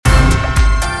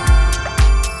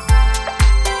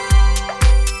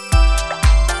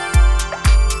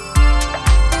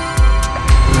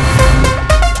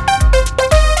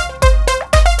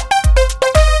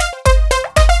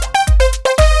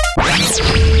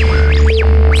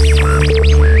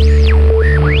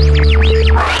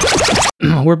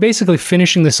we're basically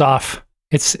finishing this off.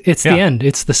 It's the end.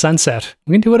 It's the sunset.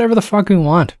 We can do whatever the fuck we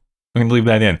want. I'm going to leave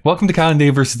that in. Welcome to Kyle and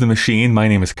Dave versus the Machine. My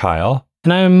name is Kyle.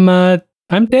 And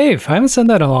I'm Dave. I haven't said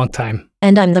that in a long time.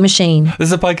 And I'm the Machine. This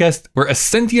is a podcast where a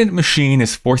sentient machine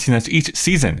is forcing us each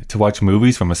season to watch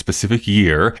movies from a specific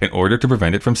year in order to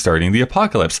prevent it from starting the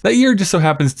apocalypse. That year just so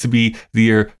happens to be the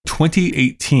year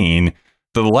 2018,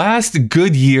 the last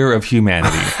good year of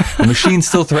humanity. The machine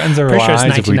still threatens our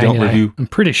lives if we don't review... I'm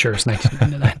pretty sure it's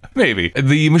 1999. Maybe.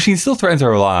 The machine still threatens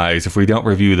our lives if we don't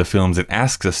review the films it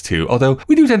asks us to, although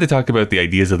we do tend to talk about the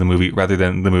ideas of the movie rather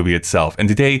than the movie itself. And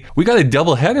today, we got a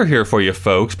double header here for you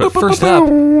folks, but first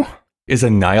up is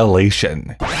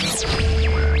Annihilation.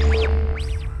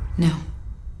 No.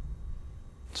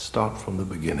 Start from the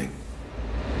beginning.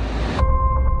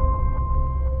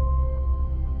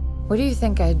 What do you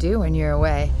think I do when you're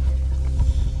away?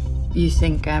 You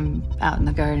think I'm out in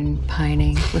the garden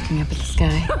pining, looking up at the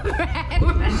sky?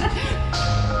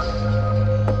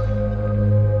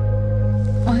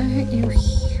 Why aren't you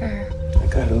here? I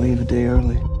gotta leave a day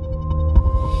early.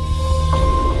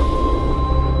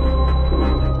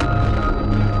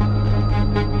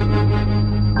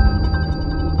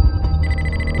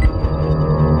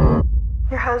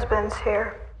 Your husband's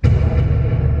here.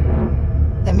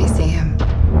 Let me see him.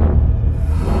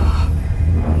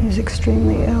 He's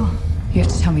extremely ill. You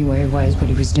have to tell me where he was, what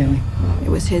he was doing. It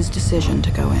was his decision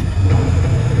to go in.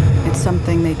 It's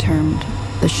something they termed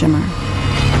the shimmer.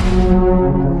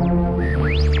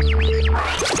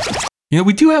 You know,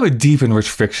 we do have a deep and rich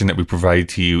fiction that we provide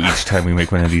to you each time we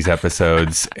make one of these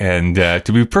episodes. And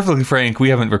to be perfectly frank, we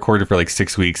haven't recorded for like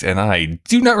 6 weeks, and I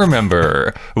do not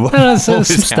remember what was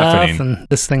happening. And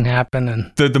this thing happened.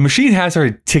 And the machine has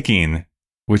started ticking,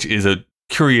 which is a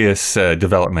curious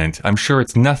development. I'm sure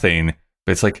it's nothing,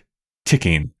 but it's like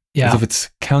ticking. Yeah. As if it's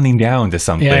counting down to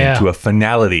something, to a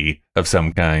finality of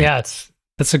some kind. Yeah,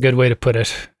 that's a good way to put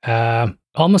it.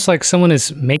 Almost like someone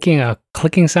is making a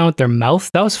clicking sound with their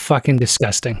mouth. That was fucking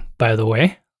disgusting, by the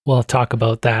way. We'll talk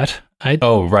about that. Right.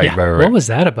 What was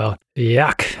that about?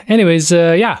 Yuck. Anyways,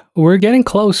 we're getting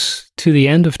close to the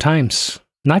end of times.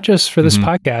 Not just for this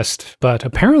podcast, but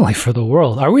apparently for the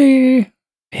world. Are we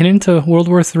heading into World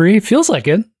War III? Feels like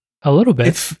it. A little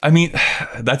bit.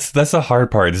 That's the hard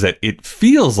part, is that it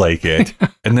feels like it.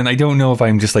 And then I don't know if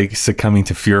I'm just like succumbing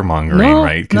to fear mongering,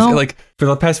 right? Because like for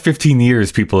the past 15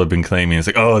 years, people have been claiming it's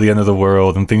like, oh, the end of the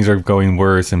world and things are going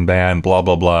worse and bad and blah,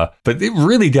 blah, blah. But it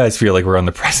really does feel like we're on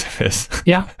the precipice.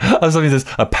 Yeah. Of something that's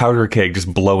a powder keg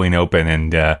just blowing open,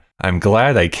 and I'm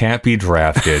glad I can't be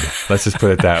drafted. Let's just put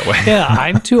it that way. Yeah,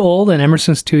 I'm too old and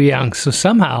Emerson's too young. So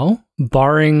somehow,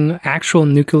 barring actual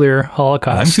nuclear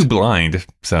holocaust, I'm too blind,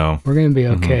 so we're going to be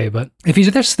okay. But if you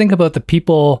just think about the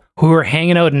people who were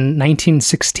hanging out in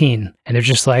 1916, and they're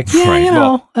just like,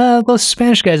 those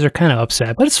Spanish guys are kind of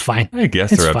upset, but it's fine. I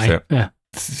guess it's they're fine. upset. Yeah.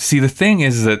 See, the thing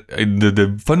is that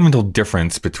the fundamental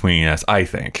difference between us, I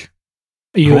think,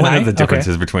 one of the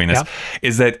differences between us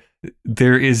is that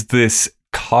there is this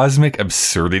cosmic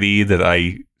absurdity that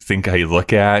I think I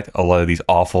look at a lot of these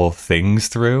awful things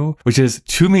through, which is,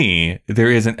 to me, there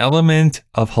is an element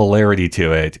of hilarity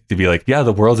to it, to be like, yeah,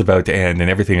 the world's about to end and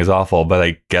everything is awful, but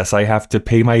I guess I have to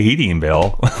pay my heating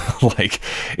bill. Like,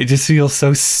 it just feels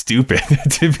so stupid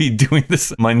to be doing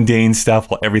this mundane stuff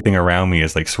while everything around me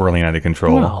is like swirling out of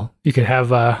control. Well, you could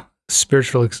have a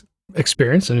spiritual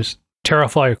experience and just tear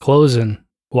off all your clothes and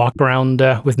walk around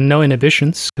with no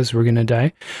inhibitions because we're gonna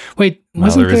die. Wait,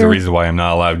 there is a reason why I'm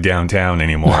not allowed downtown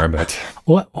anymore. But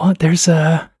what? There's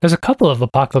a couple of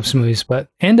apocalypse movies, but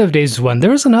End of Days is one. There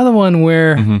was another one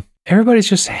where everybody's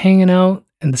just hanging out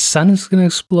and the sun is gonna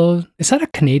explode. Is that a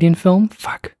Canadian film?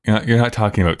 Fuck. You're not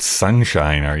talking about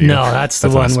Sunshine, are you? No, that's the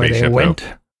one where they went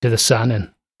to the sun and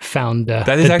found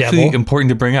that is actually devil. Important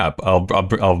to bring up.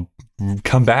 I'll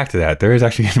come back to that. There is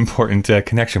actually an important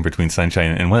connection between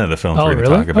Sunshine and one of the films we're going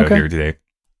to talk about here today.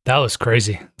 That was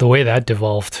crazy. The way that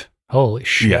devolved. Holy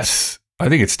shit. Yes. I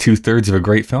think it's 2/3 of a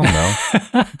great film,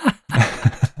 though.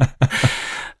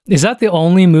 Is that the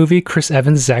only movie Chris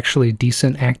Evans is actually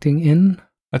decent acting in?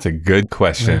 That's a good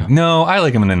question. Yeah. No, I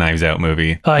like him in the Knives Out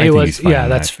movie. He was. Yeah,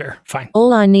 that's fair. Fine.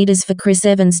 All I need is for Chris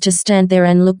Evans to stand there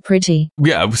and look pretty.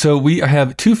 Yeah, so we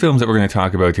have two films that we're going to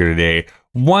talk about here today.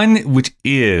 One, which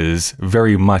is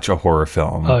very much a horror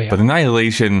film. Oh, yeah. But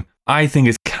Annihilation, I think,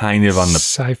 is kind of on the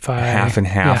sci-fi half and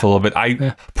half a little bit.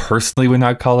 I personally would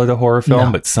not call it a horror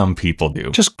film, but some people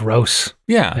do. Just gross.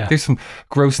 Yeah, there's some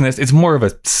grossness. It's more of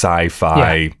a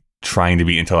sci-fi trying to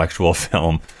be intellectual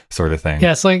film sort of thing.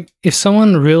 Yeah, it's like if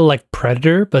someone really liked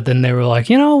Predator, but then they were like,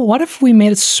 what if we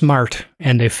made it smart?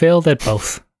 And they failed at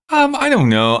both. I don't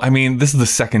know. I mean, this is the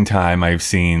second time I've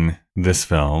seen this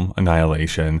film,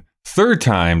 Annihilation. Third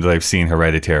time that I've seen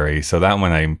Hereditary, so that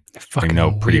one I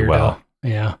know pretty weirdo. well.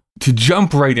 Yeah. To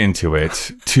jump right into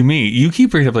it, to me, you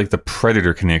keep bringing up like the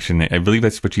Predator connection. I believe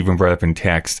that's what you even brought up in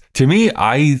text. To me,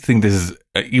 I think this is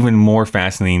even more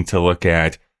fascinating to look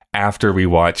at after we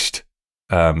watched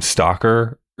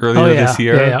Stalker earlier this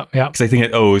year. Yeah. Because I think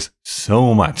it owes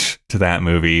so much to that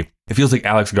movie. It feels like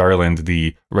Alex Garland,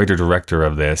 the writer-director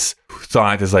of this,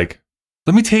 thought is like,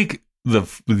 let me take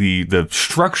the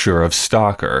structure of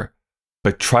Stalker,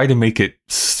 but try to make it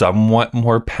somewhat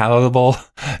more palatable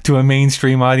to a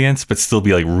mainstream audience, but still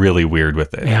be like really weird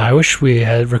with it. Yeah, I wish we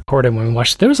had recorded when we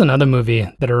watched. There was another movie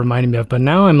that it reminded me of, but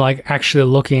now I'm like actually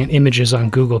looking at images on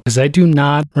Google because I do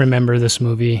not remember this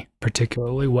movie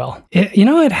particularly well.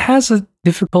 It has a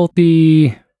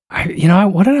difficulty.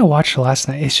 What did I watch last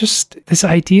night? It's just this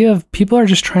idea of people are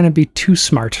just trying to be too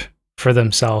smart for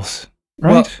themselves.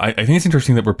 Right. Well, I think it's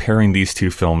interesting that we're pairing these two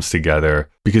films together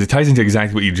because it ties into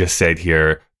exactly what you just said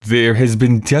here. There has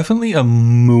been definitely a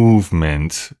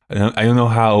movement. I don't know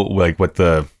how, like, what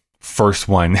the first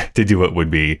one to do it would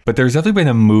be, but there's definitely been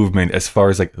a movement as far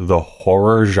as like the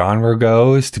horror genre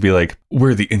goes to be like,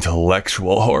 we're the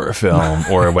intellectual horror film,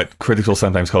 or what critics will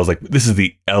sometimes call like, this is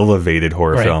the elevated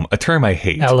horror film, a term I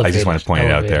hate. I just want to point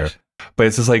it out there. But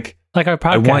it's just like our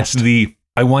podcast.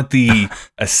 I want the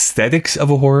aesthetics of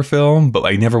a horror film, but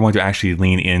I never want to actually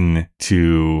lean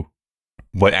into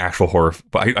what actual horror.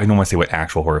 But I don't want to say what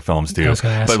actual horror films do,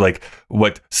 but like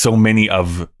what so many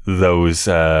of those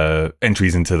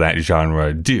entries into that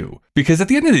genre do. Because at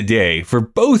the end of the day, for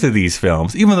both of these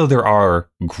films, even though there are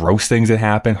gross things that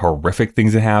happen, horrific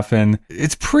things that happen,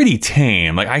 it's pretty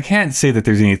tame. Like I can't say that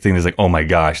there's anything that's like, oh my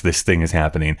gosh, this thing is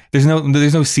happening. There's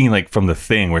no scene like from The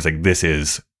Thing where it's like, this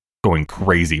is going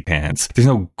crazy pants. There's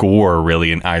no gore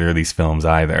really in either of these films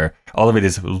either. All of it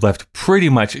is left pretty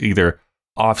much either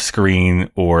off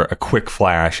screen or a quick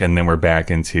flash, and then we're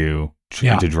back into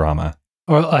drama.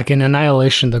 Or like in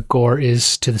Annihilation, the gore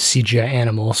is to the CGI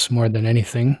animals more than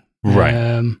anything. Right.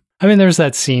 I mean, there's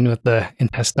that scene with the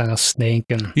intestinal snake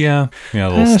and a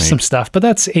little snake. Some stuff, but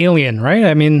that's Alien, right?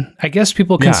 I mean, I guess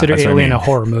people consider Alien a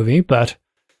horror movie, but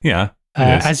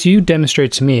as you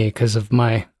demonstrate to me because of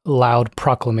my loud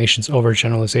proclamations over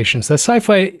generalizations, that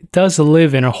sci-fi does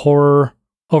live in a horror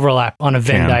overlap on a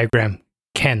Venn diagram.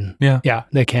 Yeah,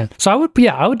 they can. So I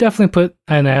would definitely put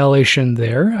Annihilation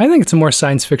there. I think it's more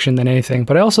science fiction than anything,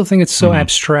 but I also think it's so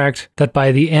abstract that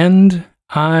by the end,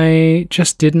 I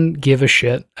just didn't give a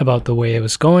shit about the way it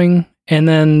was going. And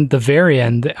then the very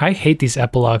end, I hate these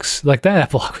epilogues. Like that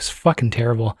epilogue was fucking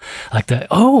terrible. Like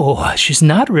she's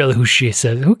not really who she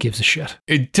said. Who gives a shit?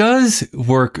 It does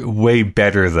work way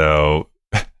better though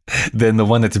than the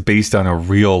one that's based on a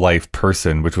real life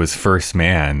person, which was First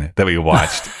Man that we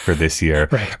watched for this year.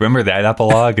 Right. Remember that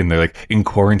epilogue? And they're like in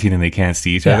quarantine and they can't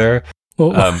see each other.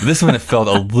 Well, this one, it felt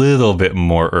a little bit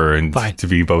more earned to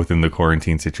be both in the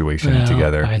quarantine situation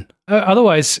together. Fine.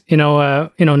 Otherwise,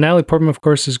 Natalie Portman, of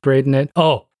course, is great in it.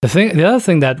 Oh, the other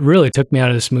thing that really took me out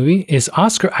of this movie is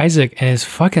Oscar Isaac and his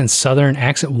fucking Southern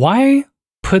accent. Why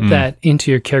put that into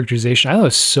your characterization? I thought it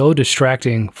was so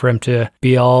distracting for him to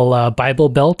be all Bible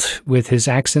Belt with his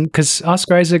accent, because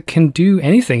Oscar Isaac can do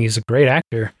anything. He's a great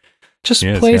actor. Just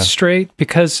play it straight,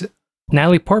 because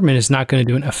Natalie Portman is not going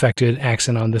to do an affected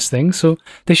accent on this thing, so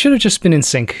they should have just been in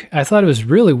sync. I thought it was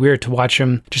really weird to watch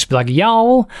him just be like,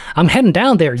 y'all, I'm heading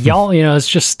down there, y'all. It's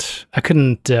just, I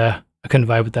couldn't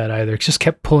vibe with that either. It just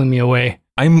kept pulling me away.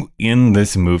 I'm in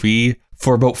this movie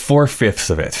for about 4/5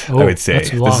 of it, I would say.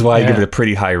 This is why I give it a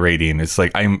pretty high rating. It's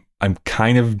like I'm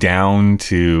kind of down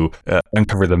to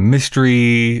uncover the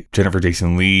mystery. Jennifer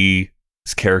Jason Leigh's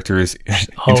character is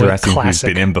interesting, who's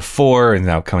been in before and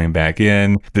now coming back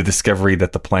in. The discovery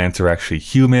that the plants are actually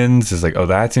humans is like, oh,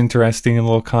 that's interesting, a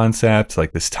little concept,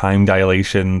 like this time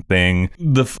dilation thing.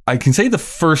 I can say the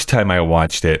first time I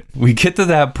watched it, we get to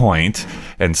that point,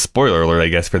 and spoiler alert, I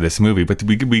guess, for this movie, but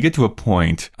we get to a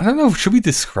point, I don't know, should we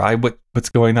describe what's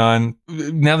going on?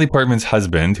 Natalie Portman's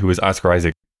husband, who is Oscar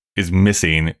Isaac, is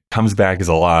missing, comes back as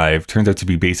alive, turns out to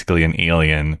be basically an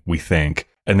alien, we think.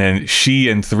 And then she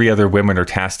and 3 other women are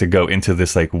tasked to go into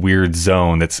this like weird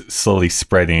zone that's slowly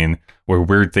spreading, where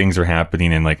weird things are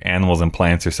happening and like animals and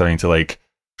plants are starting to like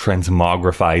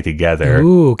transmogrify together.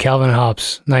 Ooh, Calvin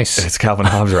Hobbes. Nice. It's Calvin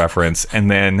Hobbes reference.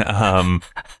 And then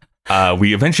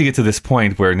we eventually get to this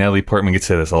point where Natalie Portman gets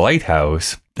to this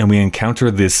lighthouse and we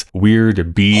encounter this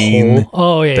weird being.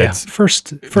 Oh, yeah.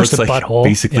 First a butthole.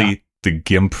 Basically the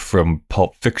Gimp from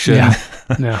Pulp Fiction.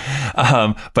 But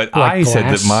like I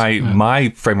said that my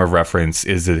frame of reference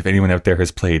is that if anyone out there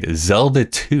has played Zelda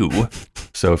 2,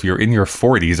 So if you're in your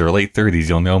 40s or late 30s,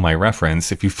 you'll know my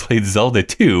reference. If you've played Zelda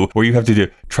 2, where you have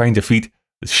to try and defeat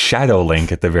Shadow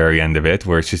Link at the very end of it,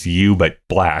 where it's just you but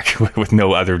black with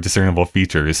no other discernible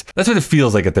features. That's what it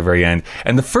feels like at the very end.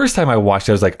 And the first time I watched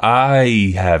it, I was like,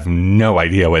 I have no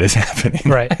idea what is happening.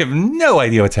 Right. I have no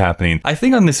idea what's happening. I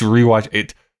think on this rewatch,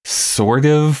 it sort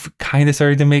of kind of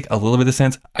started to make a little bit of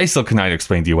sense. I still cannot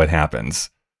explain to you what happens.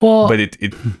 Well, But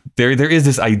there is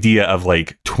this idea of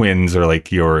like twins or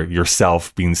like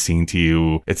yourself being seen to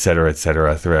you, et cetera,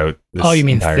 throughout this oh, you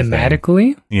mean entire thing.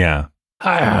 thematically? Yeah.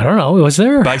 I don't know. Was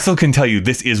there? But I still can tell you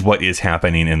this is what is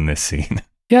happening in this scene.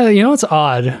 Yeah, you know what's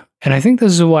odd, and I think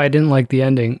this is why I didn't like the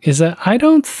ending, is that I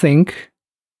don't think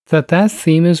that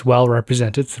theme is well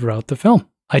represented throughout the film.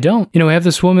 I don't. You know, we have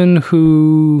this woman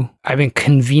who, I mean,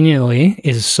 conveniently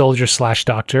is soldier /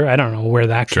 doctor. I don't know where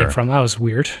that came from. That was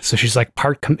weird. So she's like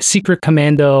part secret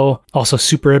commando, also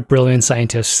super brilliant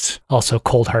scientist, also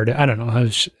cold-hearted. I don't know. That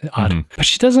was odd. Mm-hmm. But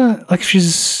she doesn't, like,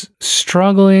 she's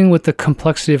struggling with the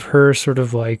complexity of her sort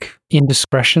of like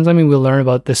indiscretions. I mean, we learn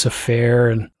about this affair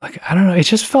and like, I don't know. It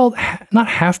just felt not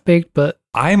half-baked, but...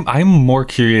 I'm more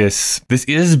curious. This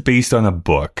is based on a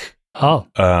book. Oh.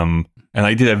 And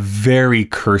I did a very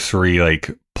cursory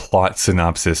like plot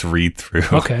synopsis read through.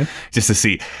 Okay. Just to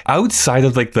see outside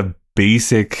of like the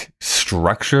basic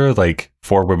structure, like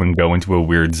 4 women go into a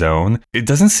weird zone. It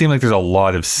doesn't seem like there's a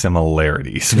lot of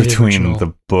similarities between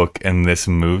the book and this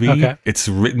movie. Okay. It's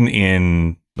written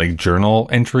in like journal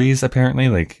entries, apparently.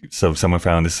 Like, so someone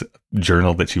found this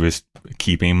journal that she was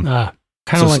keeping. Kind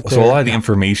of like so a lot of the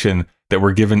information that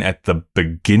we're given at the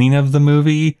beginning of the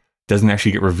movie doesn't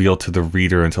actually get revealed to the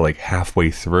reader until like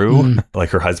halfway through, like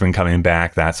her husband coming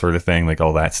back, that sort of thing. Like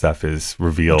all that stuff is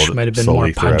revealed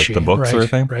slowly throughout the book, sort of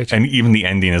thing. Right. And even the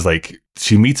ending is like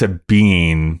she meets a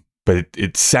being, but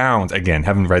it sounds, again,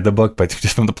 haven't read the book, but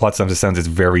just from the plot stuff, it sounds it's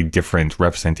very different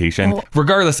representation. Well,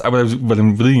 regardless, what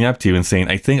I'm leading up to and saying,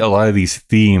 I think a lot of these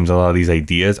themes, a lot of these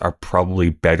ideas are probably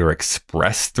better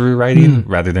expressed through writing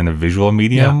rather than a visual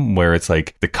medium, where it's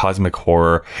like the cosmic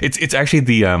horror. It's actually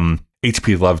the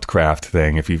H.P. Lovecraft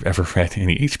thing. If you've ever read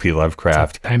any H.P.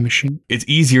 Lovecraft, Time Machine, it's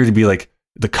easier to be like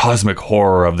the cosmic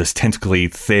horror of this tentacly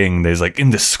thing that is like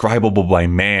indescribable by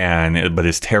man, but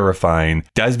is terrifying.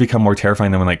 Does become more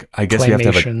terrifying than when, like, I guess we have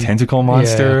to have a tentacle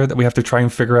monster that we have to try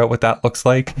and figure out what that looks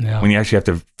like. Yeah. When you actually have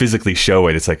to physically show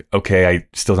it, it's like, okay, I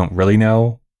still don't really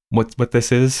know what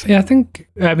this is. Yeah,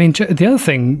 I mean, the other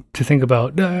thing to think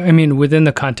about, I mean, within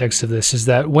the context of this is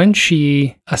that when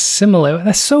she assimilates,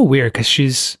 that's so weird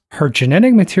because her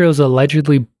genetic material is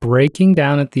allegedly breaking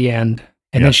down at the end,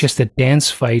 and then she has to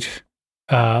dance fight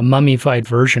mummified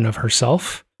version of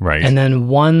herself. Right. And then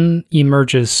one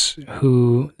emerges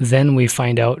who then we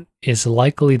find out is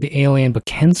likely the alien but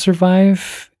can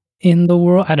survive in the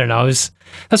world. I don't know.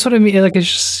 That's what I mean. Like, it's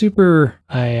just super,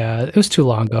 it was too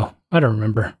long ago. I don't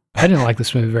remember. I didn't like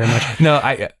this movie very much. No,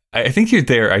 I think you're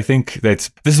there. I think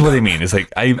this is what I mean. It's like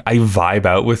I vibe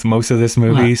out with most of this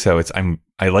movie. So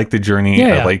I like the journey.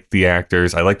 I like the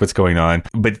actors. I like what's going on.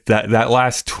 But that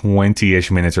last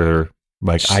 20-ish minutes are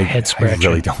like, I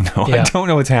really don't know. Yeah. I don't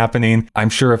know what's happening. I'm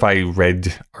sure if I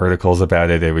read articles about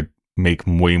it, it would make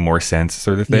way more sense,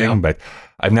 sort of thing. Yeah. But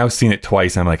I've now seen it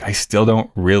twice. And I'm like, I still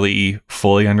don't really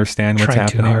fully understand what's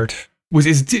happening. Too hard. Which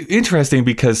is interesting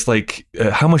because, like,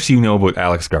 how much do you know about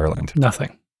Alex Garland?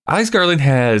 Nothing. Alex Garland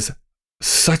has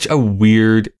such a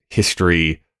weird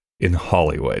history in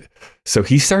Hollywood. So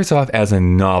he starts off as a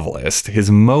novelist. His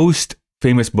most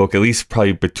famous book, at least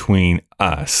probably between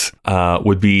us,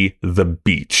 would be The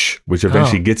Beach, which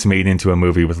eventually gets made into a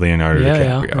movie with Leonardo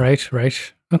DiCaprio. Yeah,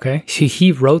 right. Okay.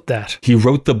 He wrote that. He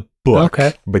wrote the book,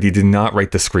 but he did not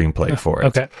write the screenplay for it.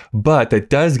 Okay. But that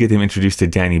does get him introduced to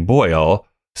Danny Boyle.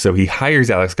 So he hires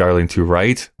Alex Garland to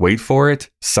write, wait for it,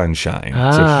 Sunshine.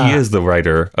 So he is the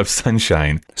writer of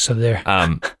Sunshine. So there,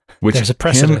 which there's a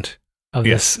precedent of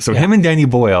yes. this. So him and Danny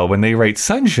Boyle, when they write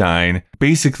Sunshine,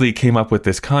 basically came up with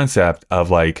this concept of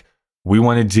like, we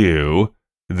want to do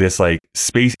this like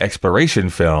space exploration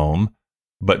film,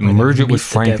 but merge it with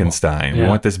Frankenstein. We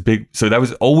want this big. So that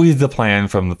was always the plan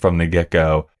from the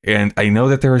get-go. And I know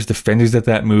that there was defenders of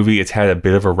that movie. It's had a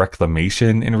bit of a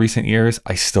reclamation in recent years.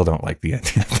 I still don't like the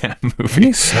ending of that movie.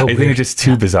 I think it's just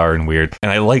too bizarre and weird.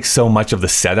 And I like so much of the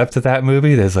setup to that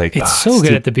movie. There's like, it's so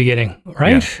good at the beginning,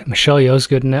 right? Yeah. Michelle Yeoh's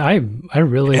good in it. I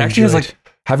really actually has like,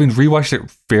 having rewatched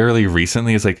it fairly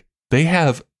recently, it's like they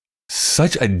have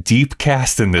such a deep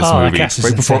cast in this movie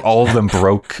right before all of them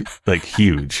broke like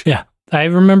huge. Yeah. I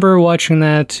remember watching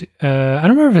that. I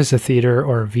don't remember if it's a theater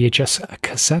or a VHS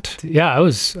cassette. Yeah,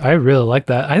 I really liked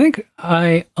that. I think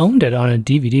I owned it on a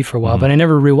DVD for a while, but I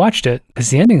never rewatched it because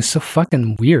the ending is so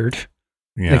fucking weird.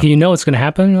 Yeah. Like, you know what's going to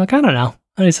happen. You're like, I don't know.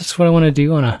 Is this what I want to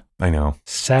do on a I know.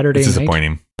 Saturday It's night?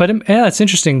 disappointing. But yeah, it's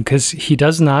interesting because he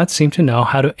does not seem to know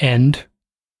how to end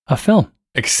a film.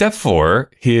 Except for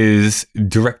his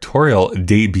directorial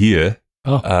debut.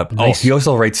 Nice. He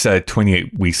also writes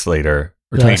 28 weeks later,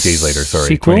 or The 28 days later, sorry.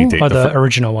 Sequel 28 days, or the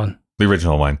original one? the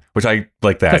original one, which I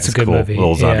like that. That's It's a good cool. movie.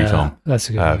 Little zombie Yeah, film. That's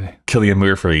a good movie.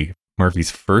 Cillian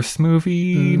Murphy's first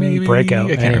movie, maybe?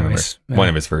 Breakout. I can't Anyways, remember. One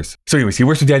of his first. So anyways, he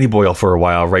works with Danny Boyle for a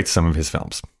while, writes some of his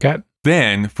films. Okay.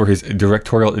 Then, for his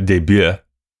directorial debut,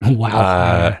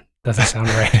 Wow. Doesn't sound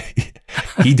right.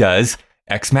 he does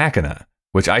Ex Machina,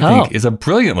 which I think is a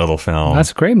brilliant little film.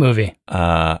 That's a great movie.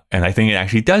 And I think it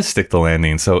actually does stick the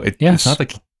landing. So it's Yes. not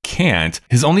like he can't.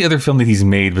 His only other film that he's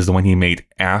made was the one he made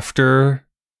after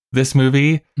this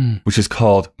movie, which is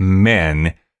called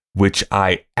Men, which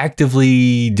I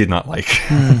actively did not like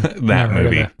that never heard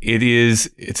of movie. it.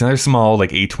 It's another small like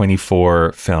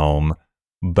A24 film,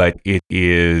 but it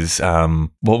is, well,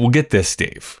 we'll get this,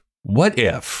 Dave. What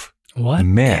if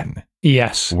Men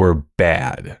Yes. were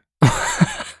bad?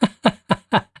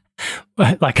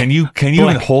 Like, Can you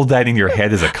even hold that in your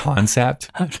head as a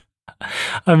concept?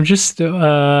 I'm just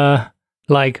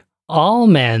like, all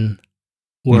men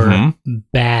were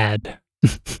bad.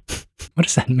 What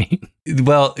does that mean?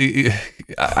 Well,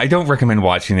 I don't recommend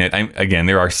watching it. Again,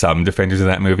 there are some defenders of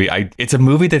that movie. It's a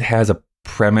movie that has a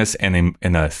premise and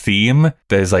a theme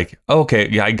that is like, oh, okay,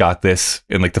 yeah, I got this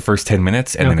in like the first 10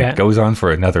 minutes, and then it goes on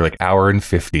for another like hour and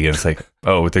 50, and it's like,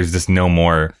 oh, there's just no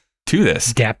more to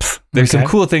this depth. There's some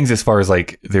cool things as far as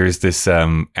like, there's this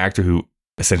actor who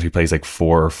essentially plays like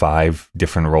 4 or 5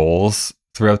 different roles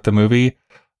throughout the movie,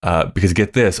 because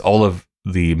get this, all of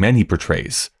the men he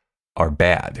portrays are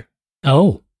bad.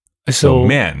 Oh, so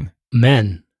men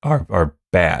are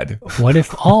bad. What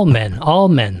if all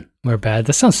men were bad?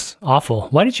 That sounds awful.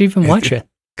 Why did you even watch it?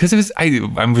 Because I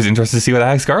was interested to see what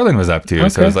Alex Garland was up to.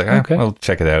 So I was like, I'll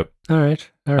check it out. All right.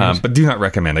 But do not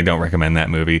recommend. I don't recommend that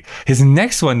movie. His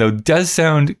next one, though, does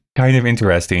sound kind of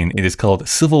interesting. It is called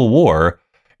Civil War,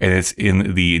 and it's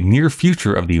in the near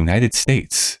future of the United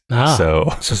States. So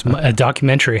it's a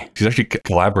documentary. She's actually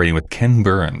collaborating with Ken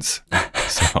Burns.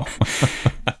 So,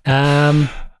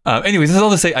 anyways, this is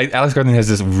all to say, Alex Garland has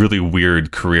this really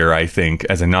weird career, I think,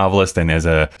 as a novelist and as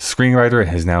a screenwriter, and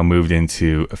has now moved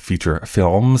into feature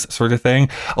films sort of thing.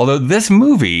 Although this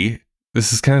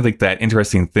is kind of like that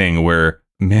interesting thing where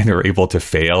men are able to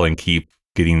fail and keep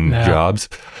getting jobs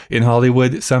in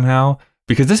Hollywood somehow,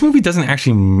 because this movie doesn't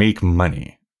actually make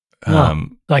money.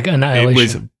 Like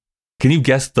Annihilation. Can you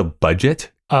guess the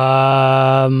budget? What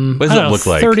does it look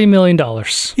like? $30 million.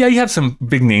 Yeah, you have some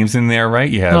big names in there, right?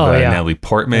 You have Natalie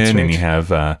Portman, and you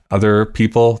have other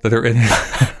people that are in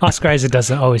it. Oscar Isaac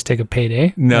doesn't always take a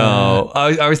payday. No,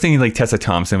 I was thinking like Tessa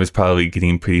Thompson was probably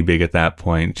getting pretty big at that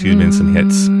point. She'd been some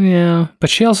hits. Yeah, but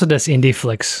she also does indie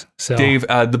flicks. So Dave,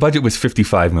 the budget was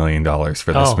 $55 million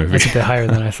for this movie. That's a bit higher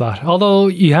than I thought. Although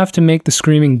you have to make the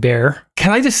screaming bear.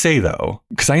 Can I just say though,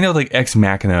 because I know like Ex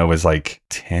Machina was like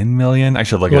 10 million. I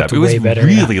should look it up. It was better,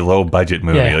 really low budget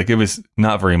movie. Yeah. Like it was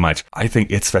not very much. I think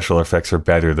its special effects are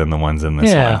better than the ones in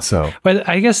this one. So, but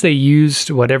I guess they used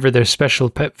whatever their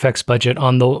special effects budget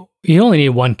on you only need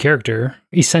one character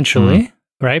essentially,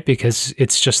 right? Because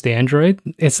it's just the android.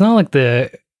 It's not like the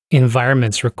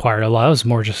environments required a lot. It was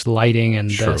more just lighting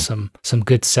and some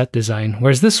good set design.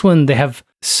 Whereas this one, they have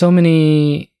so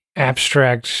many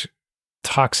abstract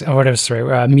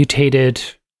mutated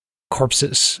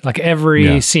corpses. Like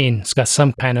every scene's got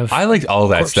some kind of. I liked all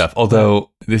that stuff.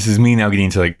 Although this is me now getting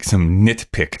into like some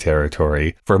nitpick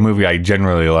territory for a movie I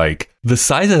generally like. The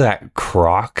size of that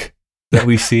croc that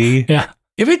we see.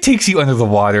 If it takes you under the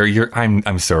water,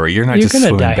 I'm sorry, you're not just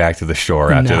swimming back to the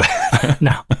shore after that.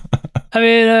 No. I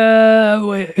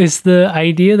mean, is the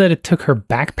idea that it took her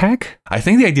backpack? I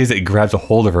think the idea is that it grabs a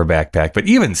hold of her backpack, but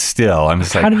even still, I'm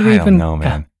just like, I don't know,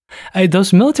 man.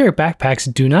 Those military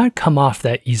backpacks do not come off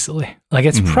that easily. Like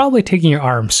it's probably taking your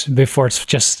arms before it's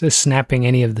just snapping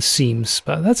any of the seams,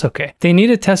 but that's okay. They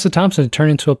needed Tessa Thompson to turn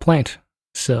into a plant.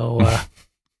 So,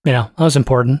 that was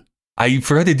important. I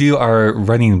forgot to do our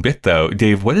running bit though.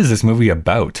 Dave, what is this movie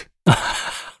about?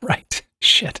 Right.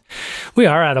 Shit. We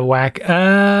are out of whack.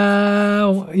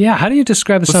 How do you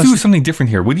describe this? Let's do something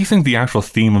different here. What do you think the actual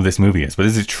theme of this movie is? What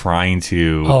is it trying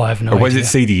to... I have no idea. Or what does it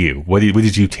say to you? What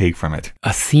did you take from it?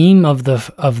 A theme of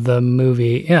the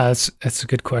movie? Yeah, that's a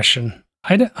good question.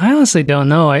 I honestly don't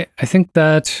know. I think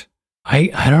that... I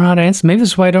don't know how to answer. Maybe this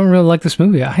is why I don't really like this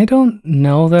movie. I don't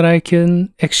know that I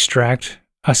can extract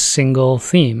a single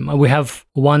theme. We have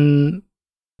one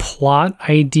plot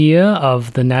idea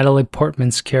of the Natalie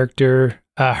Portman's character,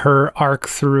 her arc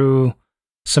through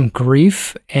some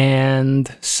grief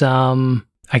and some,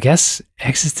 I guess,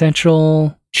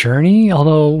 existential journey,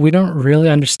 although we don't really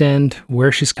understand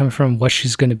where she's coming from, what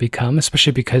she's going to become,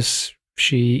 especially because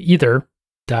she either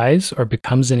dies or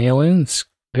becomes an alien. It's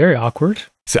very awkward.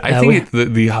 So I think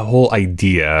the whole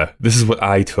idea, this is what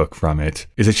I took from it,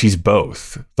 is that she's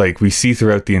both. Like, we see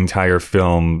throughout the entire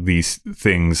film these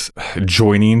things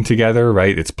joining together,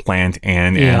 right? It's plant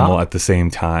and animal at the same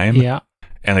time. Yeah.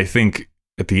 And I think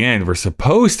at the end, we're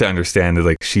supposed to understand that,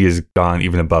 like, she has gone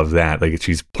even above that. Like,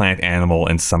 she's plant, animal,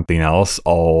 and something else.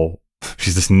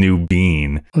 She's this new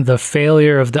being. The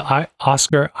failure of the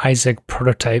Oscar Isaac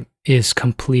prototype is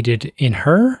completed in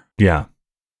her. Yeah.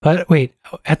 But wait,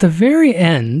 at the very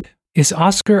end, is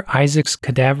Oscar Isaac's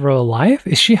cadaver alive?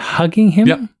 Is she hugging him?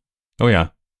 Yep. Oh, yeah.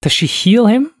 Does she heal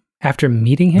him after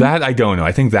meeting him? That I don't know.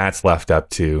 I think that's left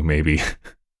up to maybe.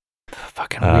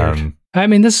 Fucking weird. I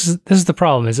mean, this is the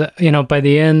problem. Is that, by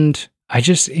the end, I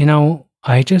just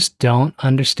don't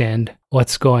understand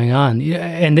what's going on.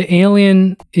 And the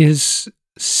alien is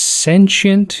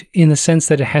sentient in the sense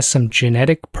that it has some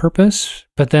genetic purpose,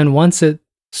 but then once it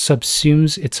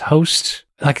subsumes its host,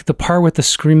 like the part with the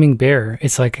screaming bear,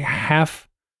 it's like half.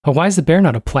 Well, why is the bear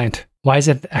not a plant? Why is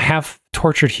it a half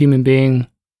tortured human being,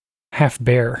 half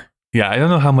bear? Yeah, I don't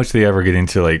know how much they ever get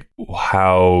into, like,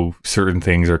 how certain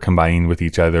things are combining with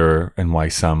each other and why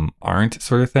some aren't,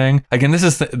 sort of thing. Again, this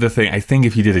is the thing. I think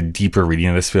if you did a deeper reading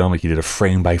of this film, like you did a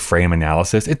frame-by-frame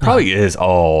analysis, it probably is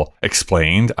all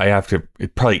explained.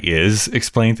 It probably is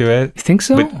explained through it. You think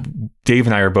so? But Dave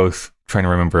and I are both trying to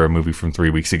remember a movie from 3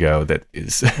 weeks ago that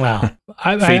is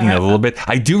fading a little bit.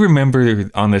 I do remember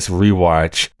on this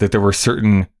rewatch that there were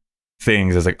certain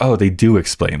things. I was like, oh, they do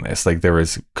explain this. Like, there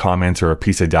was comments or a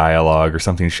piece of dialogue or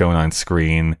something shown on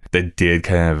screen that did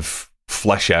kind of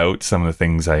flesh out some of the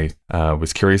things I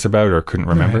was curious about or couldn't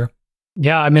remember. Right.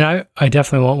 Yeah, I mean, I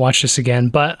definitely won't watch this again,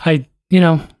 but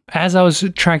as I was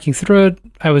tracking through it,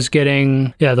 I was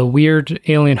getting, the weird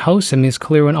alien host. I mean, it's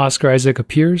clear when Oscar Isaac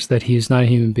appears that he's not a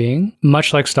human being.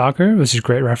 Much like Stalker, which is a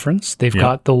great reference. They've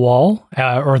got the wall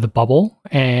or the bubble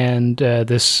and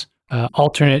this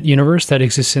alternate universe that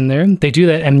exists in there. They do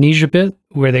that amnesia bit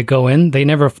where they go in. They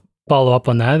never follow up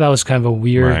on that. That was kind of a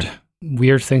weird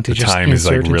thing to just insert. The time is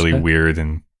like really weird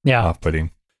and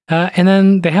off-putting. And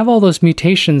then they have all those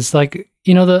mutations. Like,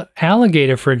 the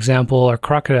alligator, for example, or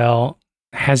crocodile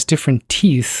has different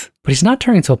teeth, but he's not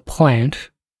turning into a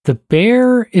plant. The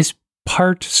bear is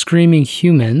part screaming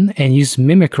human and uses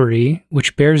mimicry,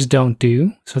 which bears don't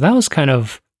do. So that was kind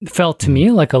of felt to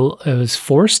me like it was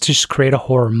forced to just create a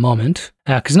horror moment,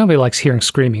 because nobody likes hearing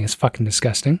screaming. It's fucking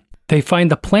disgusting. They find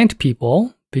the plant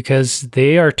people because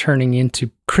they are turning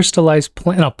into crystallized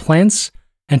plants,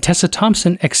 and Tessa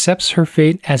Thompson accepts her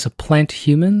fate as a plant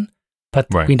human, but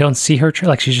we don't see her,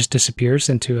 like she just disappears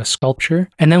into a sculpture.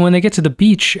 And then when they get to the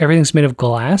beach, everything's made of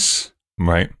glass.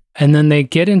 Right. And then they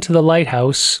get into the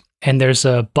lighthouse, and there's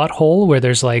a butthole where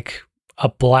there's like a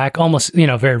black, almost,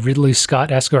 very Ridley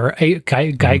Scott-esque or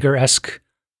Geiger-esque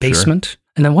basement. Sure.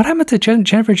 And then what happened to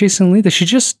Jennifer Jason Leigh? Did she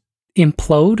just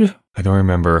implode? I don't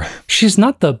remember. She's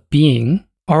not the being,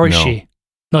 or is she?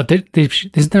 No,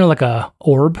 isn't there like a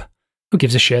orb? Who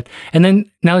gives a shit? And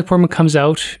then Natalie Portman comes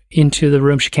out into the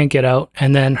room. She can't get out.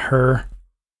 And then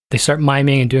they start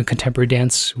miming and doing contemporary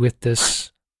dance with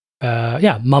this,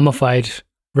 mummified,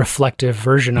 reflective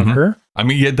version of her. I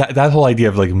mean, that whole idea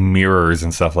of like mirrors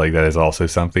and stuff like that is also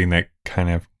something that kind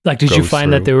of like. Did you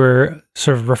find that there were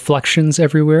sort of reflections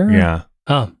everywhere? Yeah.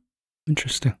 Oh,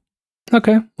 interesting.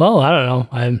 Okay. Well, I don't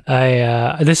know.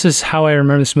 I this is how I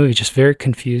remember this movie. Just very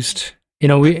confused.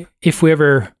 If we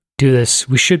ever do this,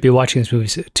 we should be watching these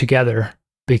movies together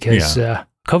because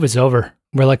COVID's over.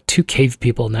 We're like two cave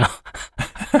people now.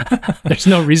 There's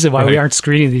no reason why we aren't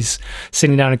screening these,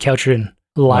 sitting down on a couch and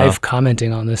live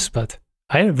commenting on this, but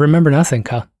I remember nothing,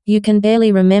 Kyle. You can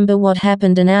barely remember what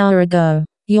happened an hour ago.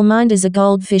 Your mind is a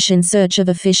goldfish in search of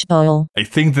a fishbowl. I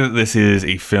think that this is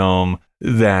a film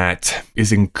that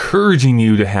is encouraging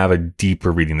you to have a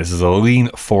deeper reading. This is a lean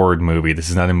forward movie. This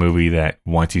is not a movie that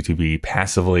wants you to be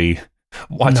passively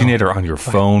watching it or on your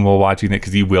phone while watching it,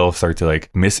 because you will start to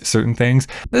like miss certain things.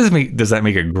 Does that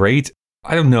make it great?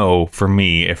 I don't know for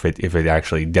me if it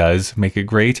actually does make it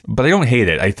great, but I don't hate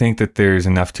it. I think that there's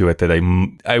enough to it that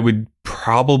I would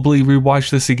probably rewatch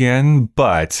this again,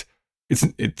 but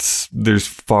there's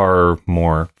far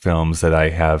more films that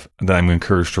I'm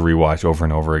encouraged to rewatch over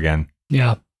and over again.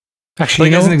 Yeah.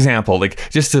 Actually, like as an example, like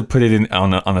just to put it in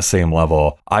on the same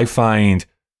level, I find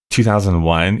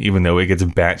 2001, even though it gets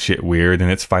batshit weird in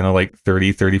its final like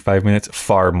 30-35 minutes,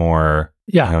 far more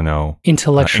yeah, I don't know,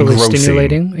 intellectually engrossing.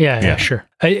 stimulating. Yeah, sure.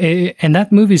 And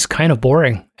that movie's kind of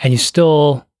boring, and you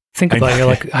still think about it. You're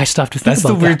like, I still have to think That's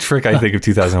about the weird trick, I think, of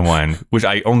 2001, which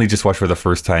I only just watched for the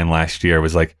first time last year,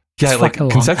 was like, yeah, It's like fucking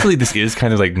long. conceptually this is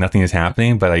kind of like nothing is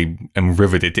happening, but I am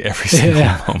riveted to every single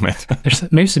moment.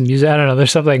 There's maybe some music. I don't know.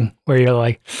 There's something where you're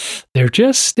like, they're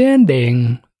just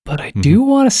standing, but I do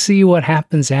want to see what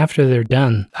happens after they're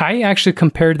done. I actually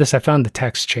compared this. I found the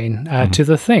text chain to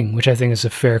The Thing, which I think is a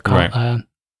fair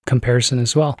comparison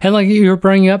as well. And like you were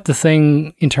bringing up The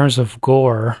Thing in terms of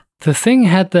gore. The Thing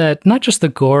had that, not just the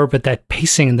gore, but that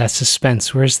pacing and that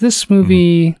suspense, whereas this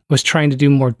movie was trying to do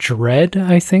more dread,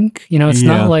 I think. You know, it's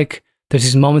not like there's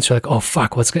these moments where you're like, oh,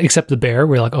 fuck, except the bear,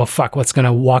 where you're like, oh, fuck, what's going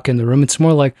to walk in the room? It's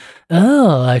more like,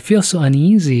 oh, I feel so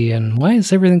uneasy, and why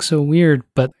is everything so weird?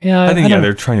 But yeah, I think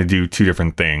they're trying to do two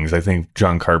different things. I think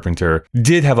John Carpenter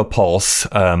did have a pulse,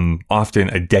 often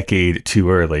a decade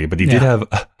too early, but he did have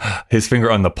his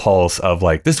finger on the pulse of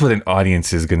like, this is what an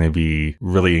audience is going to be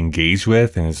really engaged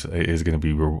with and is going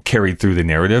to be carried through the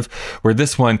narrative. Where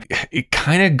this one, it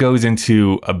kind of goes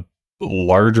into a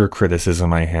larger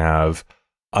criticism I have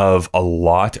of a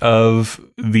lot of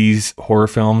these horror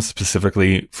films,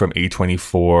 specifically from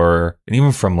A24 and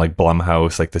even from like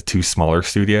Blumhouse, like the two smaller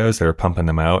studios that are pumping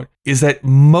them out, is that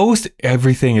most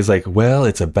everything is like, well,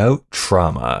 it's about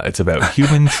trauma. It's about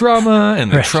human trauma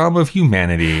and the trauma of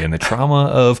humanity and the trauma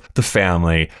of the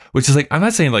family, which is like, I'm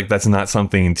not saying like that's not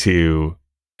something to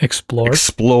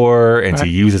explore and to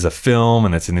use as a film,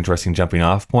 and that's an interesting jumping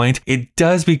off point. It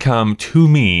does become, to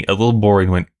me, a little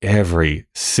boring when every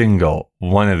single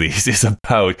one of these is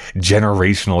about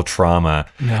generational trauma.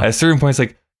 At a certain point, it's like,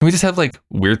 can we just have like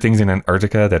weird things in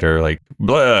Antarctica that are like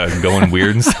blah, going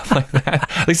weird and stuff like that?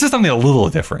 Like, it's just something a little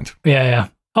different. Yeah.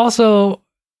 Also,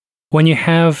 when you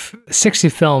have 60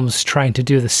 films trying to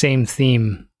do the same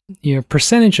theme, your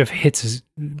percentage of hits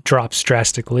drops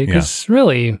drastically, because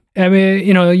really, I mean,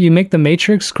 you know, you make The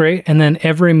Matrix, great, and then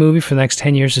every movie for the next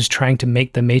 10 years is trying to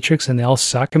make The Matrix, and they all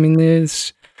suck. I mean,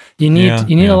 you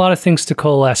need a lot of things to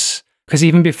coalesce, because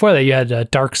even before that, you had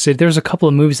Dark City. There's a couple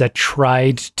of movies that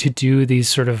tried to do these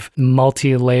sort of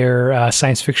multi-layer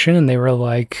science fiction, and they were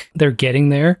like, they're getting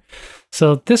there.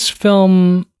 So this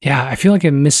film, I feel like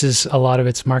it misses a lot of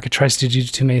its mark. It tries to do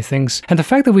too many things. And the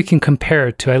fact that we can compare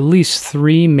it to at least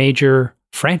 3 major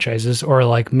franchises or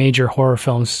like major horror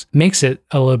films makes it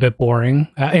a little bit boring.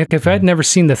 If I'd never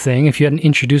seen The Thing, if you hadn't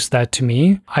introduced that to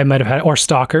me, I might have had, or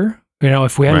Stalker, you know,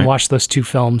 if we hadn't watched those 2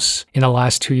 films in the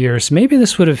last 2 years, maybe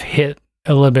this would have hit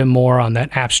a little bit more on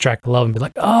that abstract level and be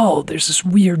like, oh, there's this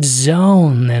weird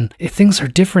zone and things are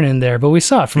different in there. But we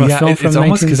saw it from a film from 1970. It's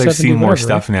almost because I've seen more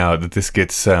stuff now that this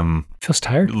gets feels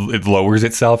tired. It lowers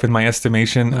itself in my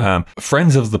estimation.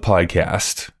 Friends of the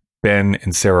podcast, Ben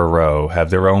and Sarah Rowe, have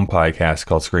their own podcast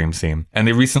called Scream Scene, and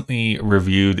they recently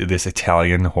reviewed this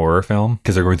Italian horror film,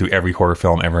 because they're going through every horror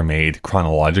film ever made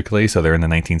chronologically. So they're in the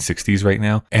 1960s right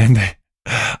now, and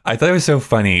I thought it was so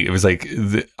funny. It was like,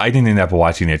 I didn't end up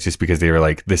watching it just because they were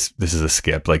like, this is a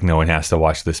skip. Like, no one has to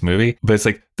watch this movie. But it's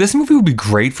like, this movie would be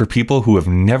great for people who have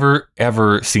never,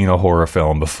 ever seen a horror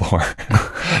film before.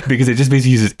 Because it just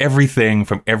basically uses everything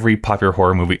from every popular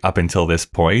horror movie up until this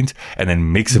point and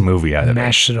then makes a movie out of it.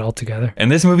 Mashed it all together.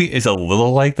 And this movie is a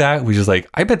little like that, which is like,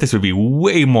 I bet this would be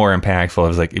way more impactful. It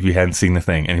was like, if you hadn't seen The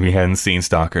Thing, and if you hadn't seen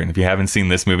Stalker, and if you haven't seen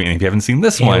this movie, and if you haven't seen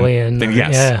this Alien, one, then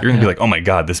yes, you're going to be like, oh my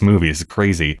God, this movie is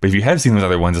crazy. But if you have seen those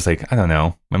other ones, it's like, I don't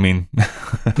know. I mean,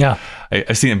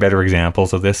 I've seen better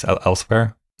examples of this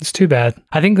elsewhere. It's too bad.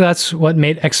 I think that's what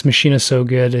made Ex Machina so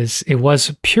good, is it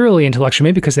was purely intellectual,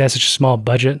 maybe because they had such a small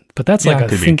budget, but that's like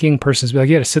a thinking person's, like,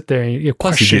 you got to sit there and you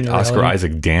question. Plus you get Oscar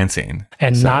Isaac dancing.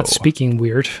 And not speaking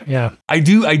weird. Yeah. I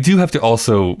do have to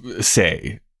also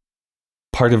say,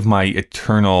 part of my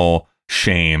eternal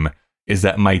shame is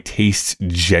that my tastes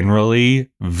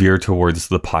generally veer towards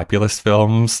the populist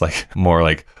films, like more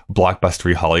like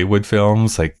blockbustery Hollywood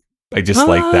films. Like, I just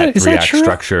like that 3-act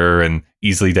structure and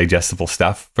easily digestible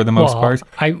stuff for the most part.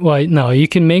 No, you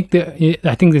can make I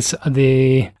don't think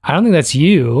that's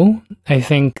you. I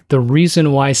think the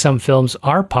reason why some films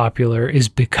are popular is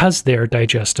because they're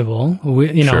digestible.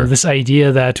 This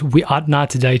idea that we ought not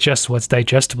to digest what's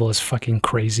digestible is fucking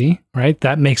crazy, right?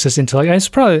 That makes us intellectual. It's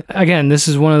probably, again, this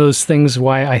is one of those things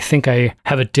why I think I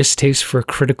have a distaste for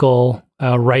critical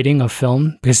writing of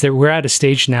film, because we're at a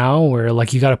stage now where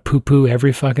like you got to poo-poo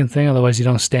every fucking thing, otherwise you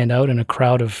don't stand out in a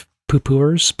crowd of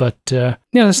poo-pooers. But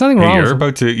there's nothing wrong. You're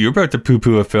about to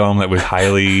poo-poo a film that was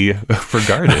highly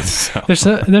regarded. So. There's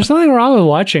nothing wrong with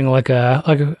watching like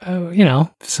a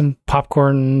some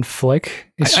popcorn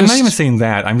flick. I'm not even saying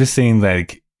that. I'm just saying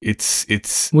that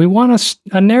We want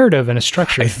a narrative and a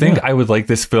structure. I think I would like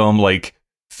this film like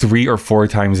 3 or 4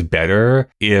 times better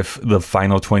if the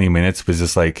final 20 minutes was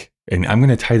just like, and I'm going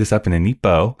to tie this up in a neat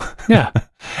bow. Yeah.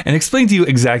 And explain to you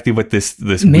exactly what this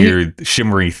weird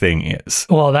shimmery thing is.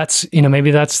 Well, that's,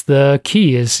 maybe that's the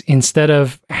key, is instead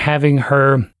of having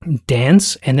her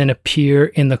dance and then appear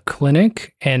in the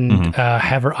clinic and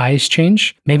have her eyes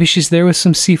change, maybe she's there with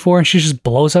some C4 and she just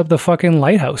blows up the fucking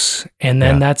lighthouse. And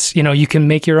then that's, you can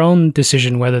make your own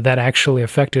decision whether that actually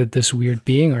affected this weird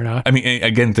being or not. I mean,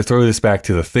 again, to throw this back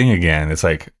to the Thing again, it's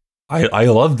like, I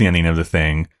love the ending of the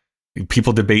Thing.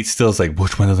 People debate still, it's like,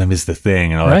 which one of them is the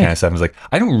Thing and all that kind of stuff. It's like,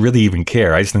 I don't really even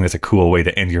care. I just think that's a cool way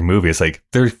to end your movie. It's like,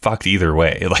 they're fucked either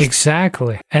way. Like,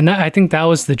 exactly. And I think that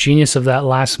was the genius of that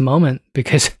last moment,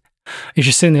 because you're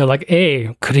just sitting there like,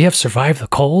 A, could he have survived the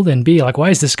cold? And B, like, why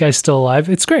is this guy still alive?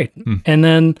 It's great. And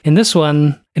then in this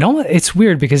one, it's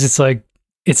weird because it's like,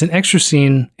 it's an extra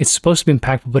scene. It's supposed to be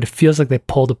impactful, but it feels like they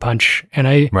pulled a punch. And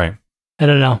I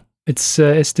don't know.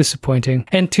 It's disappointing.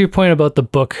 And to your point about the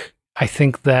book, I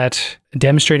think that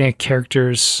demonstrating a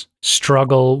character's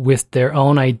struggle with their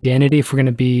own identity, if we're going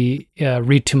to be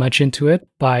read too much into it,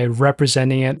 by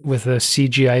representing it with a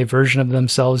CGI version of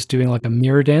themselves doing like a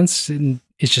mirror dance,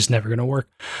 it's just never going to work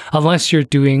unless you're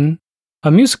doing a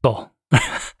musical.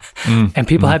 And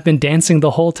people have been dancing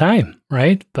the whole time,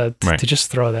 right? But to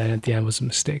just throw that in at the end was a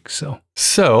mistake. So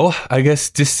I guess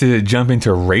just to jump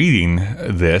into rating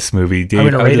this movie, Dave, I'm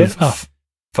going to rate it.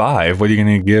 5, what are you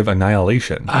going to give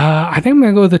Annihilation? I think I'm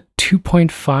going to go with a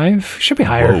 2.5. Should be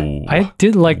higher. Whoa. I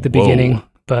did like the beginning,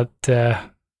 but I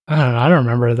don't know. I don't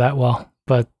remember it that well.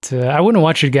 But I wouldn't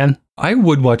watch it again. I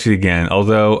would watch it again,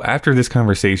 although after this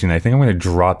conversation, I think I'm going to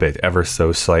drop it ever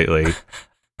so slightly.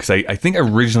 Because I think I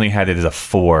originally had it as a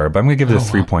 4, but I'm going to give it a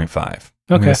 3.5.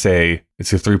 I'm going to say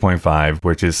it's a 3.5,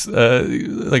 which is,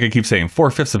 like I keep saying,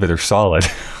 4/5 of it are solid.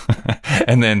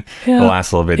 And then the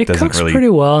last little bit doesn't really pretty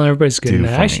well, and everybody's good in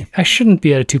it. I shouldn't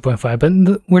be at a 2.5, but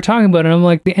we're talking about it, and I'm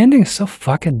like, the ending is so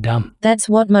fucking dumb. That's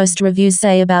what most reviews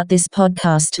say about this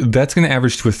podcast. That's going to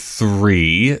average to a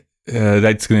 3.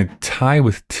 That's going to tie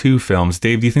with 2 films.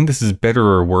 Dave, do you think this is better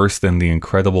or worse than The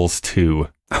Incredibles 2?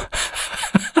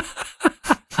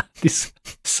 This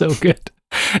is so good.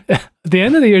 The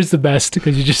end of the year is the best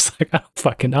because you're just like, I don't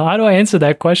fucking know. How do I answer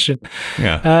that question?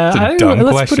 Yeah, it's a dumb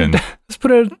question. Let's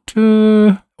put it.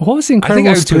 What was The Incredibles 2? I think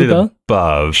I would put it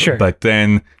above. Sure. But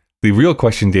then the real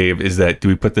question, Dave, is that do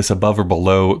we put this above or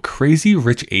below Crazy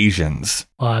Rich Asians?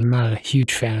 Well, I'm not a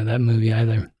huge fan of that movie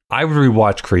either. I would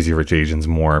rewatch Crazy Rich Asians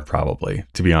more, probably,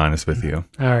 to be honest with you.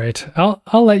 All right.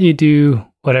 I'll let you do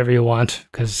whatever you want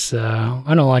because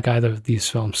I don't like either of these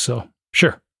films. So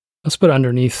sure. Let's put it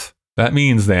underneath. That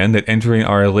means then that entering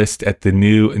our list at the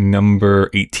new number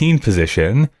 18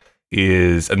 position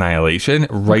is Annihilation,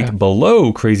 right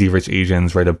below Crazy Rich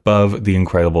Asians, right above The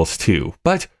Incredibles 2.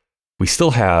 But we still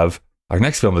have our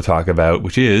next film to talk about,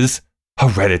 which is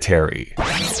Hereditary.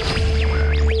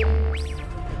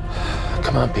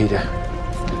 Come on, Peter.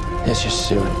 It's just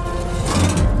soon.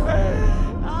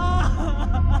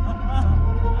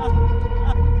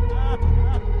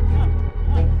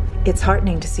 It's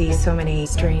heartening to see so many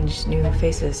strange new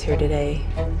faces here today.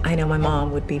 I know my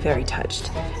mom would be very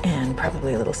touched and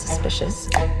probably a little suspicious.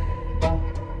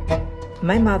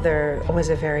 My mother was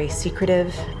a very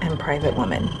secretive and private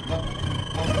woman.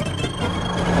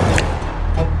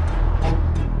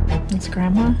 It's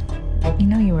Grandma. You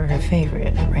know you were her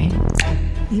favorite, right?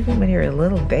 Even when you were a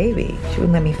little baby, she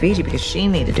wouldn't let me feed you because she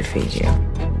needed to feed you.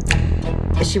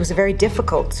 She was a very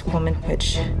difficult woman,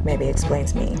 which maybe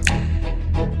explains me.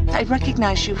 I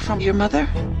recognize you from your mother.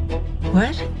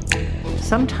 What?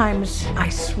 Sometimes I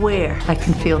swear I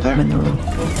can feel them in the room. Oh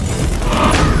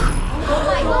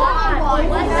my God!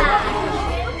 What's that?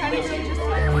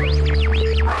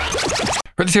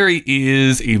 Hereditary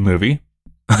is a movie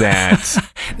that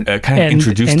kind of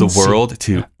introduced the world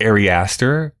to Ari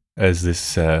Aster as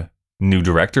this new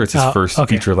director. It's his first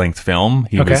feature-length film.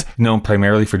 He was known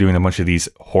primarily for doing a bunch of these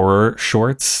horror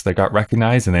shorts that got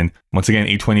recognized. And then once again,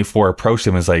 A24 approached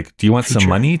him and was like, do you want some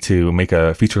money to make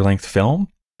a feature-length film?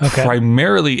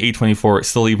 Primarily A24,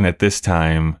 still even at this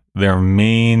time, their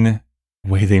main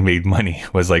way they made money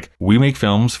was like, we make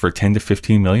films for $10 to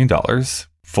 $15 million,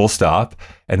 full stop.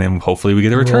 And then hopefully we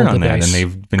get a return on that. And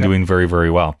they've been doing very,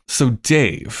 very well. So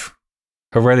Dave,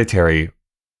 Hereditary,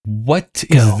 what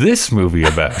is this movie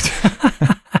about?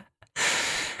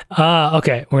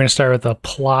 Okay, we're going to start with a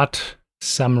plot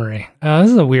summary. This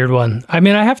is a weird one. I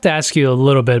mean, I have to ask you a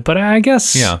little bit, but I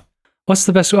guess, what's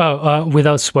the best,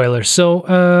 without spoilers.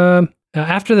 So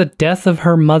after the death of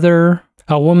her mother,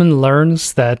 a woman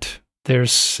learns that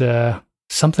there's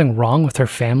something wrong with her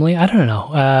family. I don't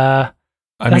know.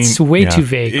 That's way too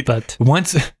vague, but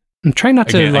once I'm trying not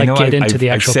to get into the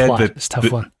actual plot. That, it's a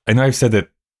tough one. I know I've said that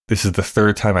this is the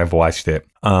third time I've watched it.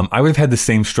 I would have had the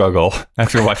same struggle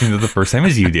after watching it the first time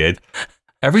as you did.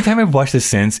 Every time I've watched this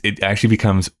since, it actually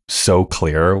becomes so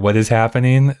clear what is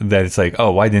happening that it's like,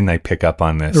 oh, why didn't I pick up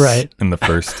on this in the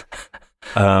first?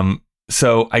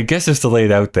 So I guess just to lay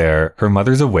it out there, her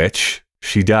mother's a witch.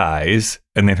 She dies,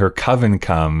 and then her coven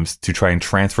comes to try and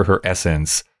transfer her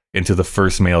essence into the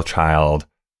first male child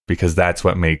because that's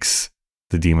what makes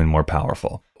the demon more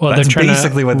powerful. Well, that's they're trying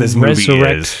basically to what this movie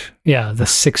is. Yeah, the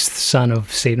sixth son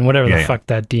of Satan, whatever the fuck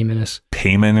that demon is.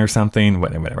 Payman or something.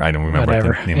 Whatever. I don't remember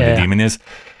what the name of the demon is.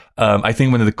 I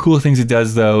think one of the cool things it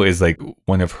does, though, is like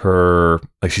one of her,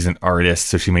 like she's an artist,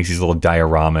 so she makes these little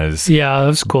dioramas. Yeah,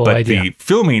 that's a cool idea. But the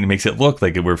filming makes it look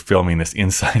like we're filming this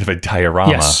inside of a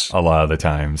diorama a lot of the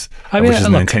times, which is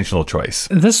an intentional choice.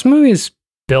 This movie is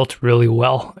built really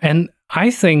well. And I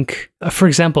think, for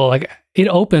example, like it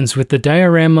opens with the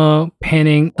diorama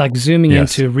panning, like zooming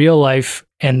into real life.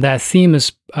 And that theme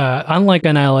is, unlike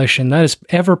Annihilation, that is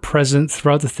ever present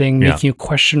throughout the thing, making you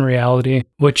question reality,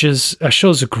 which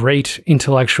shows a great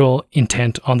intellectual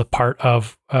intent on the part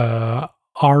of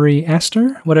Ari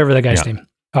Aster, whatever that guy's name,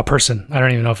 a person. I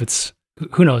don't even know if it's,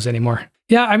 who knows anymore.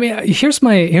 Yeah, I mean, here's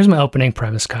my opening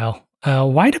premise, Kyle.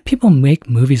 Why do people make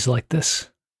movies like this?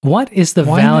 What is the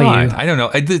value? Not? I don't know.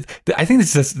 I think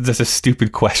it's just a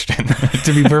stupid question,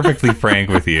 to be perfectly frank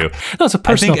with you. No, it's a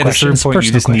personal question. I think at a certain point,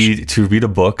 you just need to read a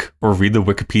book or read the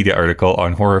Wikipedia article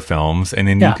on horror films, and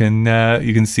then you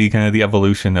can see kind of the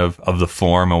evolution of the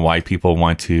form and why people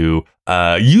want to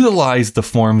utilize the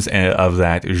forms of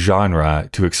that genre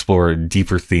to explore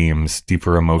deeper themes,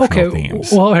 deeper emotional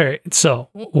themes. Well, all right. So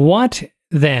what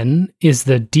then is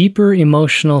the deeper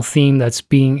emotional theme that's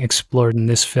being explored in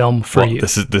this film for you?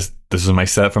 This is my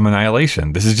setup from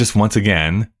Annihilation. This is just once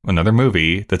again another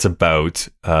movie that's about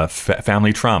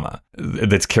family trauma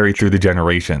that's carried through the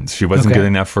generations. She wasn't good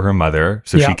enough for her mother,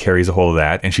 so she carries a hold of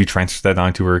that, and she transfers that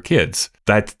onto her kids.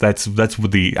 That's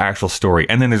what the actual story.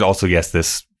 And then there's also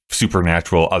this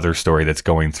supernatural other story that's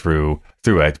going through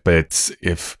it. But it's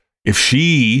if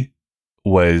she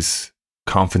was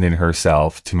confident in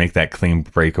herself to make that clean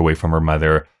break away from her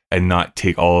mother and not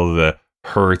take all of the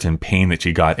hurt and pain that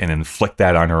she got and inflict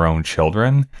that on her own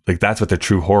children, like that's what the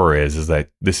true horror is that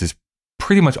this is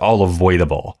pretty much all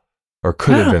avoidable, or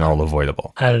could have been all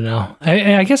avoidable. I don't know.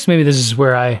 I guess maybe this is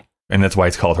where and that's why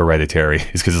it's called Hereditary,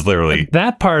 is because it's literally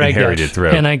that part inherited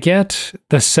through. And I get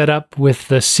the setup with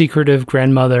the secretive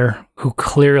grandmother who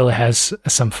clearly has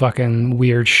some fucking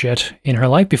weird shit in her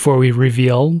life before we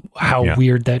reveal how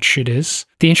weird that shit is.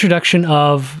 The introduction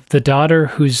of the daughter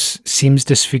who seems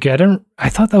disfigured. I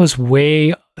thought that was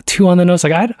way too on the nose.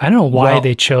 Like I don't know why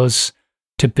they chose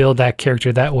to build that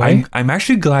character that way. I'm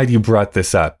actually glad you brought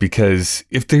this up, because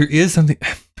if there is something,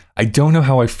 I don't know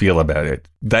how I feel about it.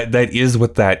 That is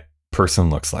what that person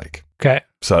looks like. Okay.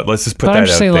 So let's just put that out there. I'm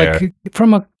just saying, like,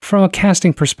 from a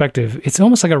casting perspective, it's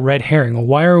almost like a red herring.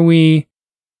 Why are we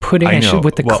putting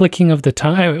with the clicking of the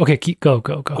tongue? Anyway, okay, go.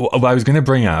 Well, I was going to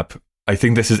bring up, I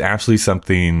think this is absolutely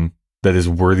something that is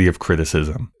worthy of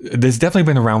criticism. This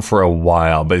definitely been around for a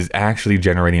while, but is actually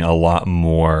generating a lot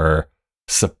more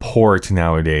support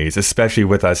nowadays, especially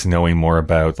with us knowing more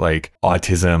about like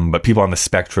autism, but people on the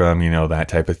spectrum, that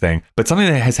type of thing. But something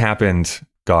that has happened,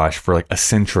 for like a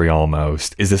century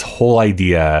almost, is this whole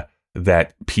idea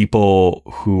that people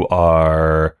who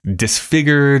are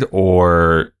disfigured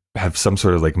or have some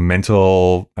sort of like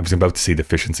mental, I was about to say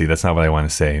deficiency, that's not what I want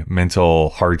to say, mental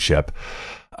hardship,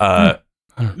 that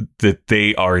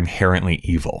they are inherently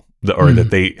evil, or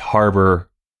that they harbor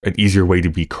an easier way to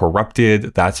be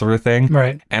corrupted, that sort of thing.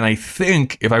 Right. And I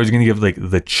think if I was going to give like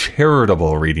the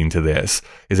charitable reading to this,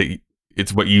 is that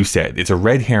it's what you said. It's a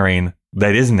red herring.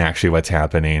 That isn't actually what's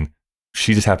happening.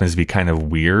 She just happens to be kind of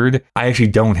weird. I actually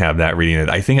don't have that reading.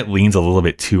 I think it leans a little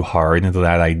bit too hard into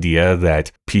that idea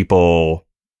that people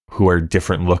who are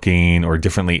different looking or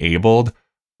differently abled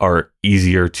are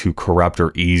easier to corrupt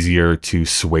or easier to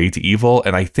sway to evil.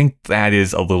 And I think that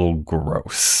is a little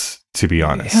gross, to be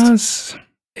honest.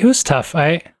 It was tough.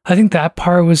 I think that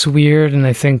part was weird. And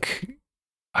I think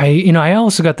I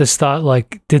also got this thought,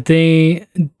 like, did they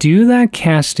do that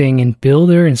casting and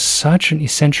build her in such an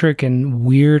eccentric and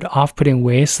weird, off-putting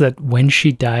way so that when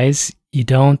she dies, you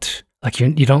don't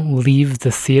leave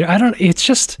the theater? It's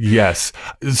just... Yes.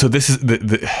 So this is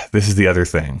the other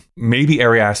thing. Maybe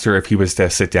Ari Aster, if he was to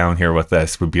sit down here with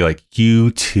us, would be like,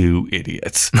 you two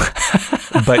idiots.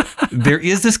 But there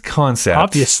is this concept.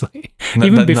 Obviously.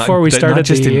 Even before we started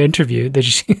the interview,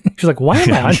 she's like, why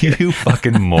am I on here? You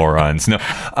fucking morons. No,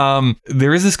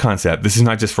 there is this concept. This is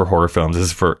not just for horror films. This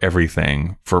is for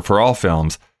everything, for all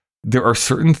films. There are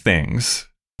certain things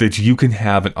that you can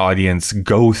have an audience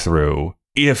go through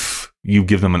if you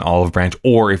give them an olive branch,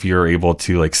 or if you're able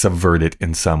to like subvert it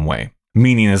in some way.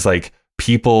 Meaning is like,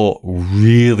 people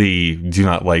really do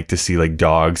not like to see like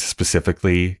dogs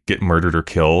specifically get murdered or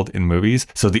killed in movies.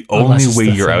 So the only way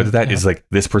you're out of that is like,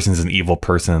 this person's an evil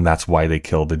person and that's why they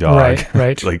killed the dog.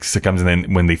 Right. Like succumbs, and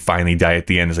then when they finally die at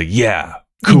the end, it's like, yeah,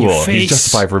 cool. He's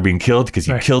justified for being killed because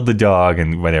you killed the dog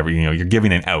and whatever. You know, you're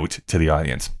giving an out to the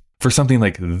audience. For something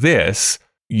like this,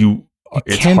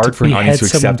 it's hard for an audience to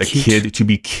accept a kid to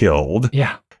be killed.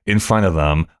 Yeah. In front of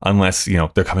them, unless, you know,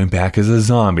 they're coming back as a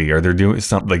zombie or they're doing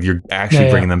something like you're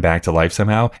actually bringing them back to life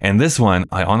somehow. And this one,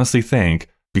 I honestly think,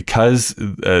 because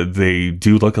they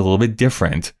do look a little bit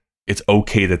different, it's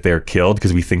okay that they're killed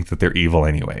because we think that they're evil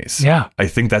anyways. Yeah. I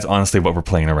think that's honestly what we're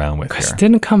playing around with here. Because it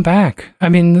didn't come back. I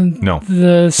mean, no.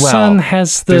 The son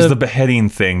has there's the beheading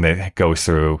thing that goes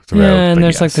throughout. Yeah, and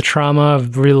there's like the trauma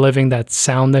of reliving that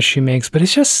sound that she makes, but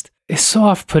it's so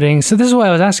off-putting. So this is why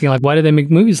I was asking, like, why do they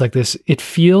make movies like this? It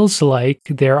feels like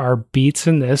there are beats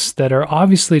in this that are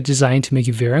obviously designed to make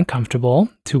you very uncomfortable,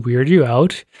 to weird you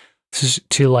out,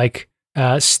 to like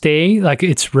stay, like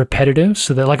it's repetitive.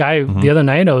 So that like the other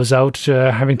night I was out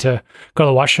having to go to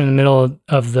the washroom in the middle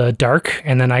of the dark,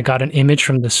 and then I got an image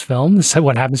from this film. This is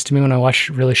what happens to me when I watch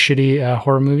really shitty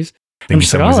horror movies. Think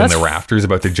someone's in the rafters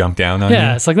about to jump down on you?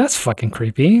 Yeah, it's like, that's fucking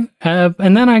creepy.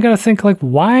 And then I got to think, like,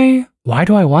 why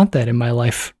do I want that in my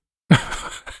life?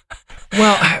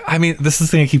 Well, I mean, this is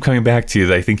the thing I keep coming back to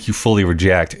that I think you fully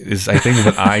reject, is I think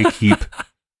what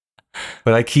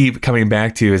I keep coming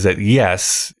back to is that,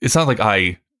 yes, it's not like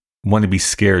I want to be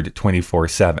scared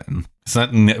 24/7. It's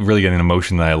not really an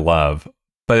emotion that I love.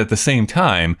 But at the same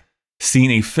time, seeing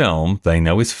a film that I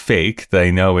know is fake, that I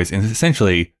know is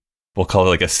essentially, we'll call it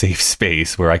like a safe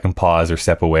space where I can pause or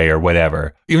step away or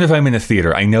whatever. Even if I'm in a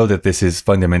theater, I know that this is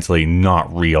fundamentally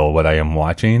not real, what I am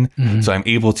watching. Mm-hmm. So I'm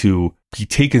able to be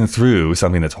taken through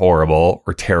something that's horrible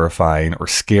or terrifying or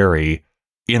scary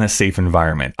in a safe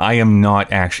environment. I am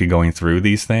not actually going through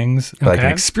these things, but I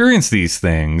can experience these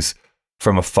things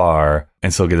from afar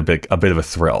and still get a bit of a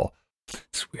thrill.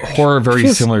 Horror, very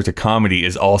similar to comedy,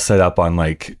 is all set up on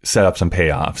like setups and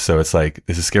payoffs. So it's like,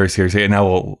 this is scary, and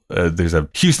now there's a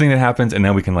huge thing that happens, and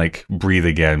now we can like breathe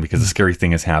again because the scary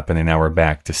thing has happened, and now we're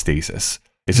back to stasis.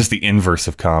 It's just the inverse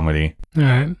of comedy. All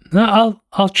right,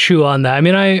 I'll chew on that. I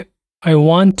mean, I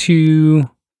want to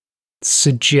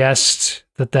suggest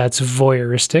that that's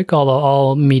voyeuristic, although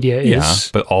all media is. Yeah,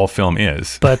 but all film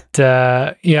is. But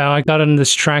I got on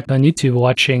this track on YouTube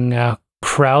watching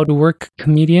crowd work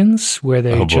comedians where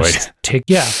they just take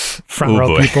front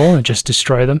row people and just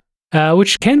destroy them,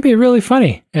 which can be really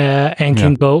funny and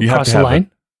can go cross the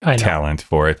line. I know. Talent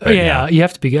for it. Yeah, you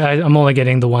have to be. I'm only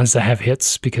getting the ones that have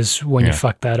hits, because when you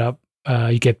fuck that up,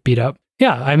 you get beat up.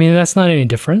 Yeah, I mean, that's not any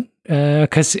different,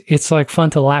 because it's like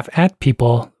fun to laugh at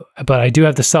people. But I do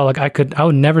have to sell. Like I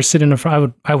would never sit in the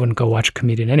front. I wouldn't go watch a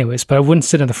comedian anyways. But I wouldn't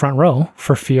sit in the front row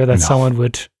for fear that someone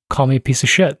would call me a piece of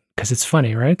shit because it's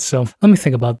funny, right? So let me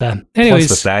think about that. Anyways,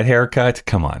 plus with that haircut,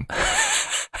 come on.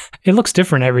 It looks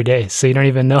different every day, so you don't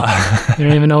even know. You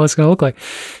don't even know what it's going to look like.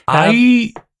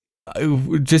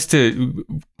 Just to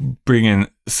bring in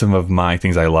some of my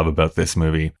things I love about this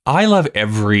movie. I love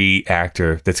every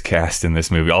actor that's cast in this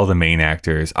movie, all the main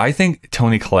actors. I think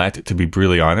Toni Collette, to be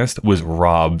brutally honest, was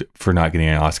robbed for not getting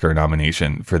an Oscar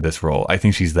nomination for this role. I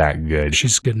think she's that good.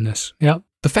 She's good in this. Yep.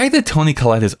 The fact that Toni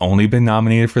Collette has only been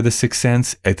nominated for The Sixth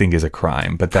Sense, I think, is a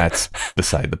crime, but that's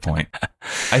beside the point.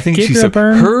 I think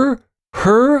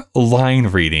her line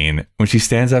reading when she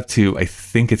stands up to, I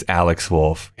think it's Alex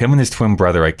Wolff, him and his twin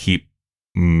brother, I keep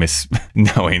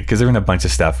knowing because they're in a bunch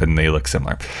of stuff and they look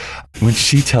similar. When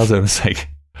she tells him, it's like,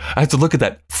 I have to look at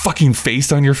that fucking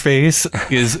face on your face,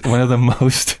 is one of the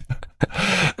most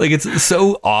like, it's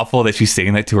so awful that she's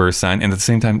saying that to her son, and at the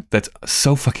same time that's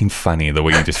so fucking funny the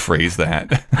way you just phrase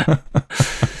that.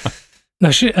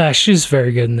 No, she's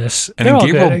very good in this. And then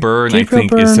Gabriel Byrne, I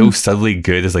think, is so subtly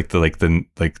good as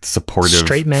the supportive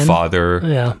straight man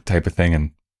father type of thing,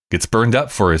 and gets burned up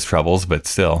for his troubles, but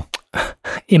still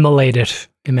immolated.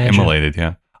 Immolated,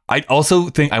 yeah. I also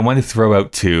think I want to throw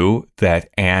out too that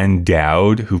Anne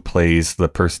Dowd, who plays the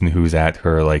person who's at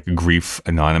her like grief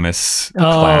anonymous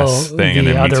class thing, and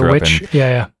then meets her witch. up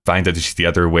and finds out that she's the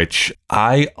other witch.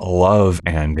 I love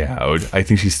Anne Dowd. I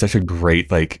think she's such a great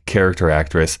like character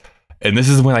actress. And this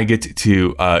is when I get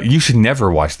to, you should never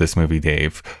watch this movie,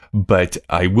 Dave, but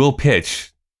I will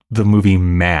pitch the movie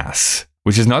Mass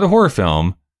which is not a horror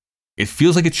film. It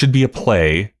feels like it should be a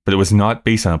play, but it was not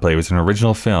based on a play. It was an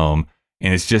original film.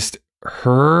 And it's just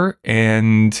her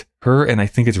and I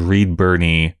think it's Reed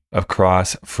Birney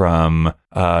across from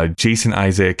Jason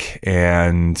Isaac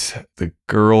and the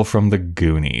girl from the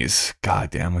Goonies. God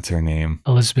damn, what's her name?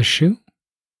 Elizabeth Shue?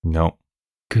 No.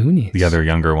 Goonies. The other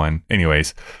younger one.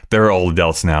 Anyways, they're all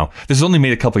adults now. This was only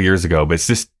made a couple years ago, but it's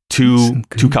just two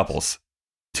couples.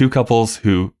 Two couples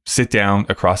who sit down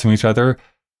across from each other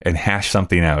and hash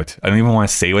something out. I don't even want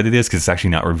to say what it is because it's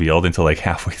actually not revealed until like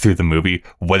halfway through the movie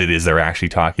what it is they're actually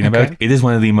talking about. It is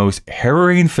one of the most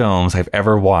harrowing films I've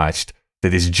ever watched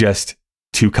that is just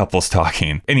two couples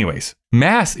talking. Anyways,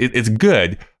 Mass, it's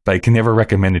good, but I can never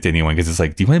recommend it to anyone because it's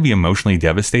like, do you want to be emotionally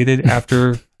devastated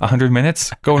after 100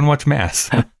 minutes? Go and watch Mass.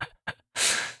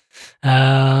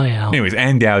 Yeah. Anyways,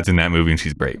 Ann Dowd's in that movie and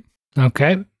she's great.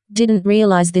 Okay. Didn't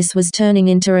realize this was turning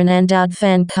into an Andad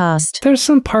fan cast. There's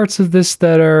some parts of this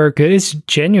that are good. It's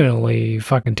genuinely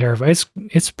fucking terrifying.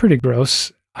 It's pretty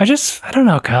gross. I don't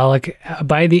know, Kyle. Like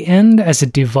by the end, as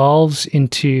it devolves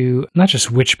into not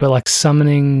just witch, but like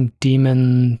summoning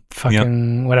demon,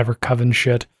 fucking whatever coven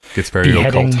shit. Gets very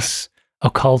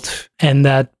occult, and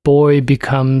that boy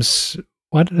becomes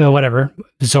whatever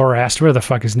Zoroaster, whatever the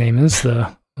fuck his name is,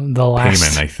 the last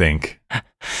Payman, I think.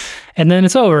 And then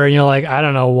it's over, and you're like, I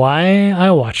don't know why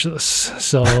I watched this.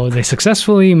 So they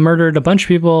successfully murdered a bunch of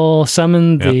people,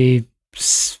 summoned the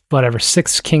whatever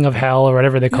sixth king of hell or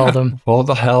whatever they called him. Well,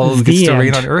 the hell gets to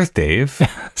reign on Earth, Dave.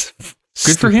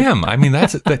 Good for him. I mean,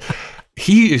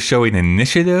 he is showing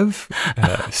initiative,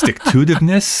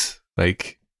 stick-to-itiveness.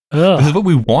 Like, this is what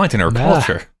we want in our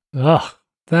culture. Ugh.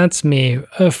 That's me.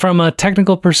 From a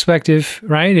technical perspective,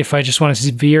 right? If I just want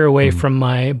to veer away from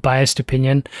my biased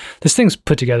opinion, this thing's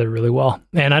put together really well.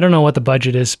 And I don't know what the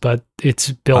budget is, but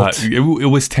it's built. It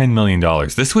was $10 million.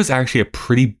 This was actually a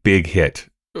pretty big hit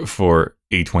for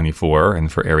A24 and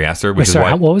for Ari Aster.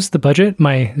 What was the budget?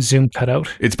 My Zoom cut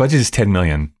out. Its budget is $10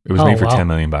 million. It was made for $10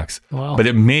 million bucks. Wow. But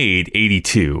it made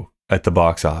 82 at the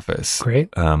box office. Great.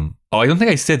 I don't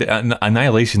think I said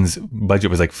Annihilation's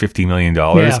budget was like $50 million,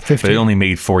 but it only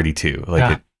made 42.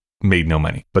 It made no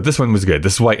money. But this one was good.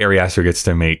 This is why Ari Aster gets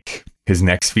to make his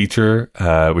next feature,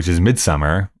 which is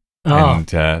Midsommar. And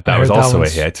that was also a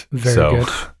hit. Very good.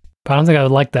 But I don't think I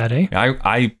would like that, eh?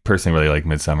 I personally really like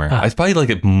Midsommar. I probably like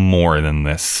it more than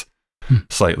this.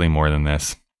 Slightly more than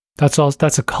this. That's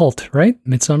a cult, right?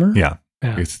 Midsommar? Yeah.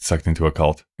 It's sucked into a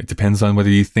cult. It depends on whether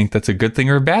you think that's a good thing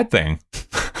or a bad thing.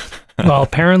 Well,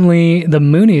 apparently the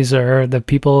Moonies are the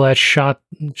people that shot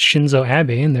Shinzo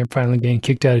Abe, and they're finally getting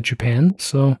kicked out of Japan.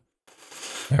 So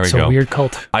it's a weird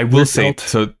cult. I will say,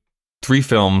 so 3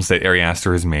 films that Ari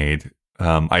Aster has made.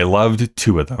 I loved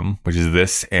 2 of them, which is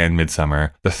this and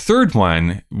Midsommar. The third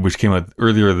one, which came out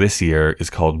earlier this year,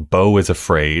 is called Beau is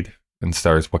Afraid and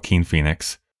stars Joaquin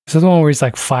Phoenix. Is that the one where he's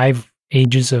like 5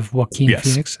 ages of Joaquin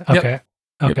Phoenix? Okay. Yep.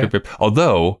 Okay. Yep.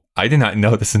 Although I did not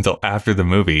know this until after the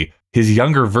movie, his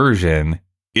younger version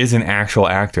is an actual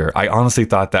actor. I honestly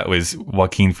thought that was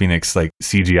Joaquin Phoenix, like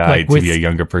CGI to be a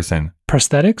younger person.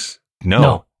 Prosthetics?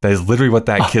 No. That is literally what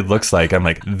that kid looks like. I'm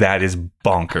like, that is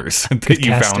bonkers that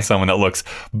you found someone that looks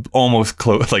almost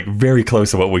close, like very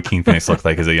close to what Joaquin Phoenix looked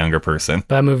like as a younger person.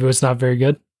 That movie was not very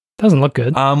good. Doesn't look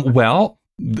good. Well,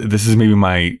 this is maybe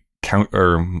my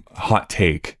hot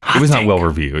take. It was not well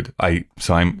reviewed.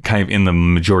 So I'm kind of in the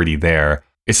majority there.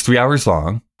 It's 3 hours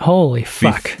long. Holy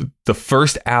fuck. The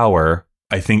first hour,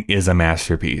 I think, is a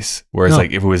masterpiece. Whereas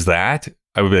like if it was that,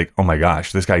 I would be like, oh my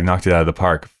gosh, this guy knocked it out of the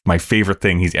park. My favorite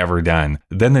thing he's ever done.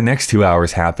 Then the next 2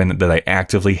 hours happened that I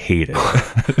actively hated.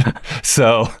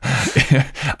 So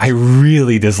I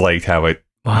really disliked how it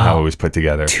was put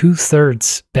together.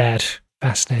 2/3 bad.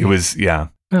 Fascinating. It was, yeah.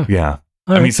 All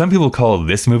I mean, some people call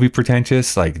this movie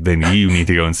pretentious. Like, then you need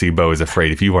to go and see Beau is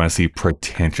Afraid if you want to see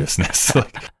pretentiousness.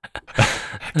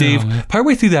 Dave,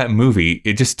 partway through that movie,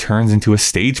 it just turns into a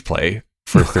stage play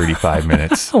for 35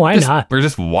 minutes. Why not? We're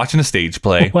just watching a stage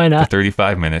play for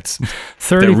 35 minutes.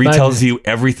 35 that retells minutes. you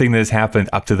everything that has happened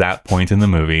up to that point in the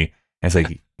movie. And it's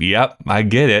like, yep, I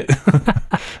get it.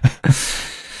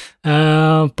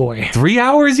 Oh, boy. 3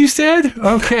 hours, you said?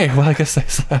 Okay, well, I guess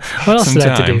that's what else did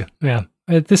I have to do? Yeah.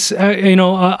 This,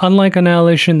 unlike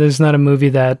Annihilation, there's not a movie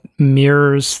that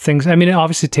mirrors things. I mean, it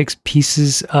obviously takes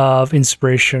pieces of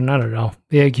inspiration. I don't know.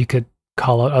 Yeah, you could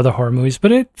call out other horror movies,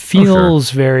 but it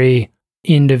feels very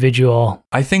individual.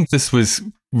 I think this was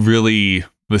really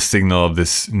the signal of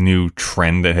this new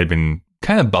trend that had been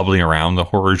kind of bubbling around the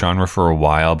horror genre for a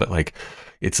while, but like,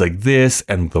 it's like this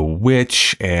and The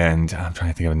Witch, and I'm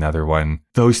trying to think of another one.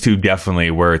 Those two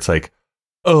definitely, where it's like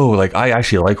oh, like I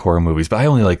actually like horror movies, but I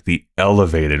only like the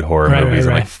elevated horror movies.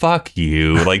 I'm like, fuck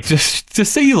you. Like just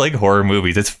say you like horror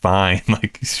movies. It's fine.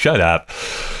 Like shut up.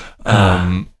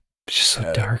 It's just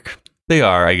so dark. They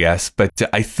are, I guess. But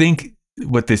I think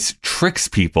what this tricks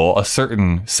people, a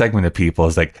certain segment of people,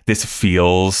 is like this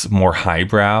feels more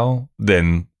highbrow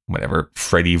than whatever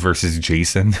Freddy versus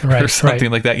Jason or something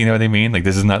like that. You know what I mean? Like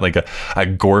this is not like a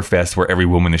gore fest where every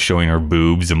woman is showing her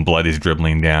boobs and blood is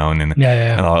dribbling down and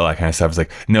all that kind of stuff. It's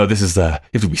like, no, this is you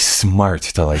have to be smart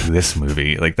to like this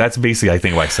movie. Like that's basically, I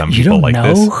think, why some people like this.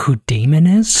 You don't know who Damon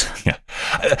is? Yeah.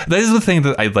 That is the thing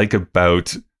that I like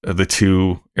about the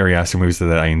two Ari Aster movies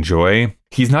that I enjoy.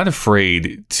 He's not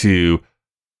afraid to,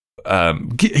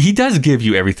 he does give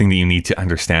you everything that you need to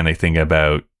understand, I think,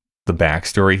 about the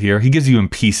backstory here. He gives you in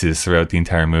pieces throughout the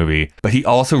entire movie, but he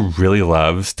also really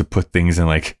loves to put things in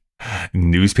like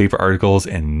newspaper articles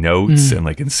and notes and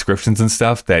like inscriptions and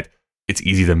stuff that it's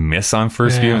easy to miss on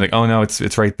first view. Like, oh no,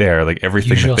 it's right there. Like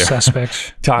everything Usual that they're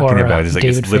suspect talking about is like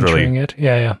David it's literally it.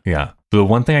 Yeah. The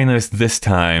one thing I noticed this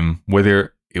time,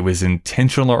 whether it was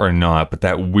intentional or not, but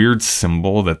that weird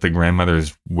symbol that the grandmother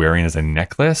is wearing as a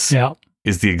necklace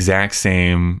is the exact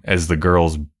same as the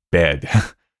girl's bed.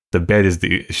 The bed is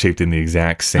shaped in the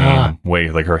exact same way.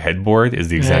 Like her headboard is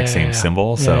the exact same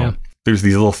symbol. So there's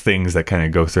these little things that kind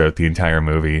of go throughout the entire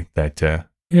movie that are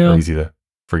easy to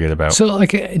forget about. So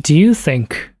like, do you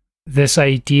think this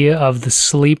idea of the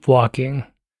sleepwalking,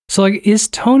 so like, is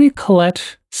Toni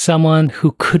Collette someone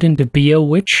who couldn't be a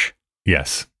witch?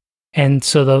 Yes. And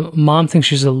so the mom thinks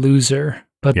she's a loser.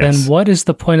 But then what is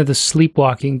the point of the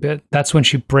sleepwalking bit? That's when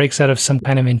she breaks out of some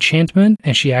kind of enchantment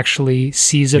and she actually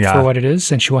sees it for what it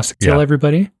is and she wants to kill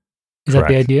everybody? Is that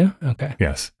the idea? Okay.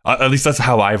 Yes. At least that's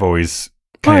how I've always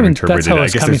kind of interpreted it. That's how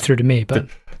it's coming through to me. But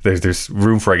there's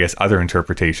room for, I guess, other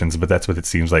interpretations, but that's what it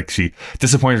seems like. She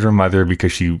disappointed her mother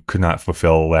because she could not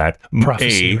fulfill that.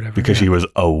 Prophecy or whatever, because she was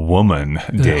a woman,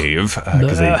 Dave,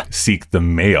 because they seek the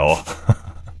male.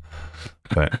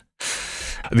 But...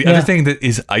 The other thing that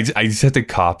is, I just have to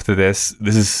cop to this.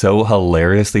 This is so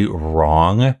hilariously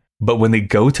wrong. But when they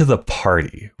go to the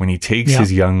party, when he takes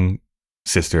his young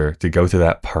sister to go to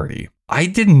that party, I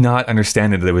did not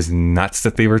understand that it was nuts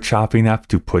that they were chopping up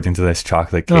to put into this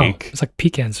chocolate cake. It's like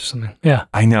pecans or something. Yeah.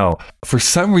 I know. For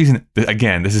some reason,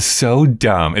 again, this is so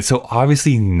dumb. It's so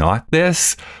obviously not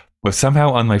this. But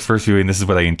somehow on my first viewing, this is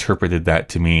what I interpreted that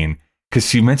to mean. Because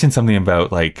she mentioned something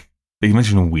about like, they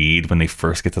mentioned weed when they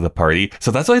first get to the party.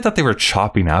 So that's what I thought they were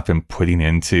chopping up and putting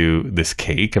into this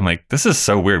cake. I'm like, this is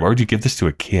so weird. Why would you give this to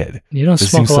a kid? You don't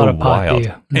smoke a lot of pot, do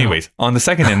you? No. Anyways, on the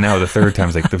second and now the third time, I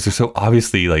was like, those are so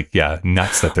obviously like,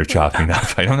 nuts that they're chopping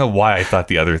up. I don't know why I thought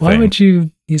the other thing. Why would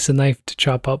you use a knife to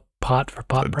chop up pot for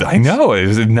pot browns? I know.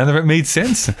 None of it made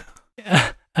sense.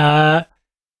 Yeah.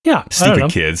 Stupid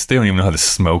kids. They don't even know how to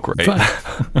smoke right.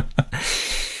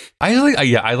 I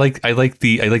like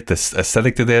the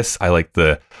aesthetic to this. I like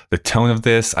the tone of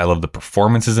this. I love the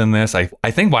performances in this. I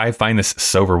think why I find this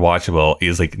so rewatchable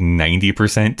is like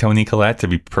 90% Toni Collette, to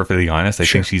be perfectly honest. I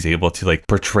think she's able to like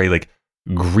portray like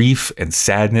grief and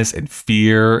sadness and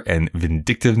fear and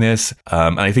vindictiveness.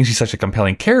 And I think she's such a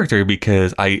compelling character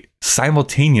because I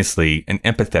simultaneously am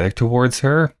empathetic towards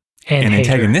her and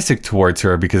antagonistic towards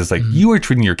her because it's like, you are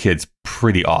treating your kids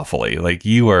pretty awfully. Like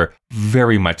you are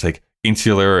very much like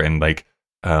insular and like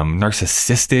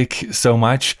narcissistic so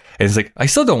much. And it's like, I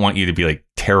still don't want you to be like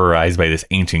terrorized by this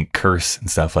ancient curse and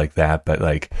stuff like that. But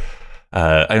like,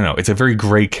 I don't know. It's a very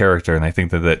gray character. And I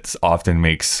think that often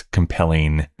makes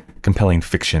compelling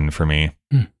fiction for me.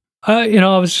 I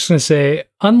was just going to say,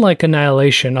 unlike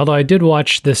Annihilation, although I did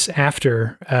watch this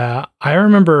after, I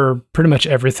remember pretty much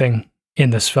everything in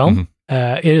this film.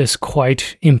 It is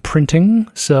quite imprinting.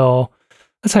 So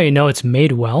that's how you know it's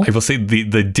made well. I will say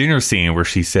the dinner scene where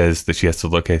she says that she has to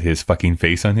look at his fucking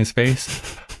face on his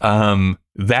face, that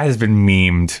has been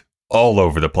memed all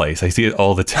over the place. I see it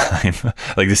all the time.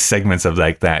 Like the segments of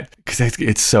like that, because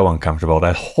it's so uncomfortable.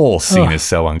 That whole scene is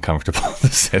so uncomfortable to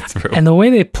sit through. And the way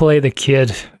they play the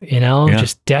kid,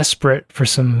 just desperate for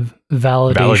some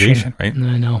validation, right?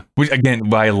 I know. Which again,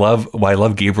 why I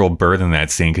love Gabriel Byrne in that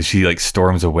scene, because she like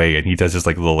storms away and he does this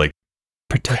like little like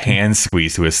hand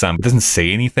squeeze to his son, but doesn't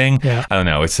say anything. I don't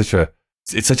know. It's such a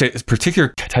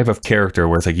particular type of character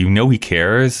where it's like, he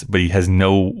cares, but he has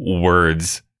no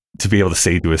words to be able to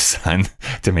say to his son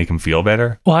to make him feel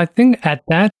better. Well, I think at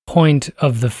that point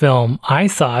of the film, I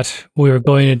thought we were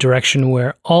going in a direction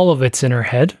where all of it's in her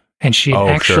head and she had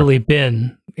actually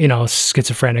been,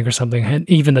 schizophrenic or something. And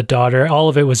even the daughter, all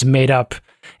of it was made up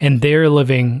and they're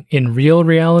living in real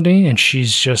reality and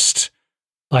she's just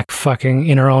like fucking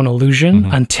in her own illusion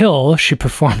until she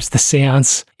performs the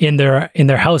seance in their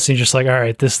house, and you're just like, all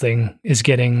right, this thing is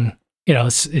getting,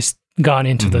 it's gone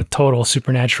into the total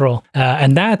supernatural.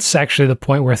 And that's actually the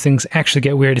point where things actually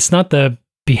get weird. It's not the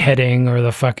beheading or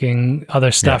the fucking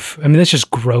other stuff. I mean, that's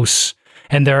just gross.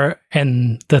 And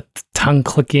the tongue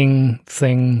clicking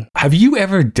thing. Have you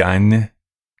ever done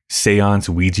seance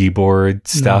Ouija board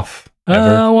stuff?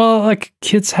 No. Well, like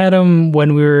kids had them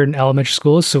when we were in elementary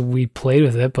school, so we played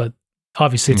with it, but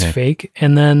obviously it's fake.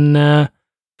 And then, I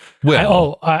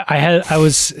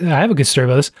have a good story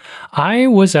about this. I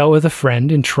was out with a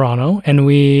friend in Toronto, and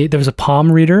there was a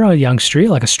palm reader on Yonge Street,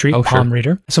 like a street palm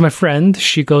reader. So my friend,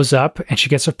 she goes up and she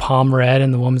gets her palm read,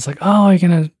 and the woman's like, "Oh, you're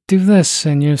gonna do this,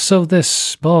 and you sew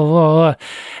this, blah, blah, blah."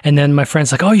 And then my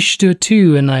friend's like, "Oh, you should do it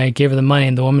too." And I gave her the money,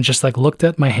 and the woman just like looked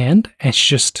at my hand, and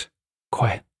she's just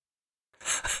quiet.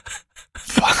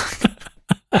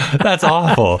 That's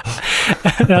awful.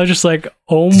 And I was just like,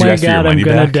 oh my God, I'm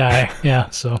going to die. Yeah.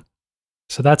 So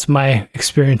that's my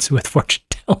experience with fortune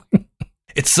telling.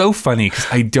 It's so funny because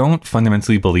I don't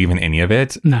fundamentally believe in any of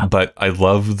it, but I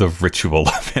love the ritual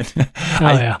of it.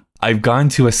 I've gone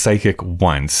to a psychic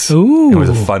once. Ooh. It was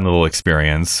a fun little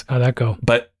experience. How'd that go?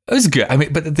 But it was good. I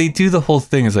mean, but they do the whole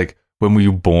thing is like, when were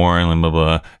you born? And blah,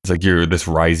 blah. It's like you're this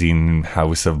rising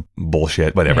house of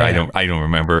bullshit, whatever. Yeah. I don't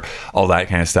remember all that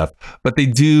kind of stuff. But they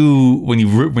do, when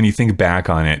you think back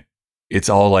on it, it's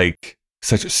all like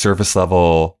such surface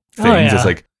level things. Oh,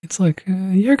 yeah. It's like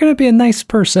you're gonna be a nice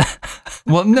person.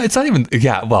 Well, no, it's not even.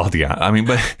 Yeah, well, yeah. I mean,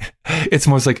 but it's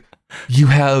more like you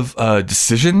have a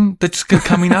decision that's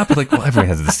coming up. Like, well, everyone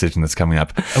has a decision that's coming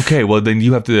up. Okay, well, then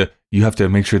you have to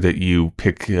make sure that you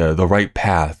pick the right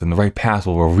path, and the right path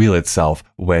will reveal itself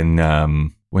when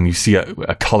you see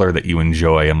a color that you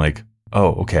enjoy. I'm like,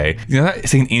 oh, okay. You're not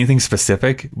saying anything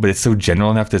specific, but it's so general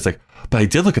enough that it's like, but I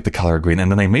did look at the color green,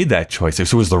 and then I made that choice. So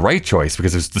it was the right choice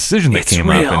because there's a decision that came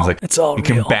up. And it's like, it's all you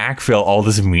can backfill all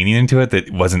this meaning into it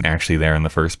that wasn't actually there in the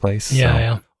first place.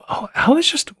 Yeah. Oh,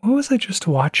 what was I just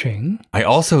watching? I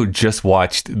also just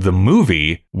watched the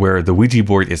movie where the Ouija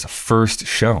board is first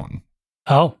shown.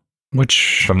 Oh,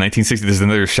 which? From 1960. There's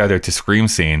another shout out to Scream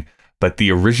scene, but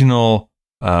the original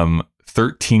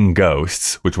 13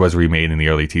 Ghosts, which was remade in the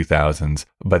early 2000s,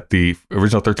 but the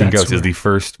original 13 Ghosts is the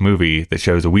first movie that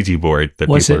shows a Ouija board that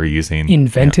people are using.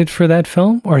 Invented for that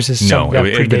film, or is this no?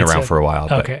 It had been around for a while.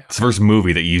 Okay, but it's the first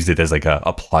movie that used it as like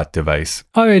a plot device.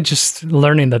 Oh, just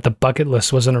learning that the bucket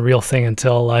list wasn't a real thing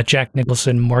until Jack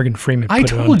Nicholson, Morgan Freeman. I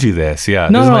told you this, yeah.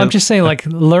 No, I'm just saying, like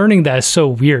learning that is so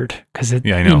weird because it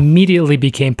immediately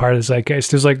became part of the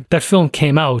zeitgeist. It was like that film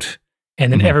came out.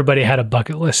 And then everybody had a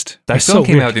bucket list. That film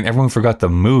came out and everyone forgot the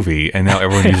movie, and now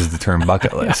everyone uses the term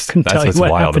bucket list. That's what's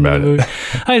wild about it.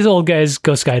 These old guys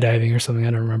go skydiving or something.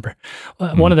 I don't remember.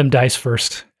 One of them dies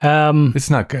first. It's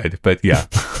not good, but yeah.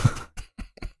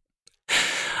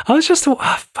 I was just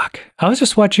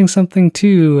watching something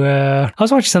too. I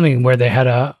was watching something where they had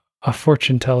a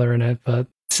fortune teller in it, but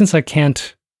since I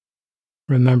can't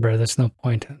remember, there's no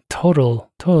point.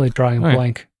 Totally drawing a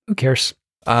blank. Who cares?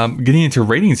 Getting into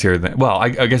ratings here, then. Well, I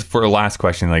guess for a last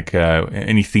question, like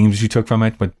any themes you took from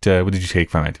it? What did you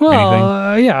take from it?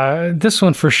 Well, yeah, this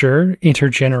one for sure.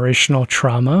 Intergenerational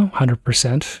trauma,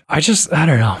 100%. I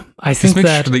don't know. I think just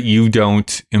make sure that you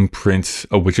don't imprint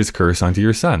a witch's curse onto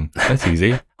your son. That's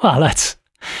easy. Well,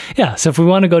 yeah. So if we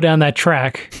want to go down that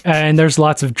track, and there's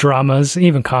lots of dramas,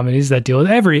 even comedies that deal with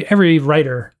every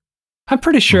writer. I'm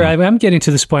pretty sure I'm getting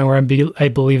to this point where I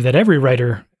believe that every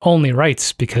writer only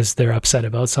writes because they're upset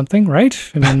about something, right?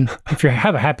 I mean, if you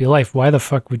have a happy life, why the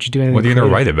fuck would you do anything? What are you going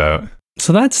to write about?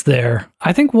 So that's there.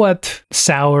 I think what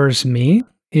sours me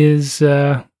is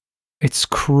it's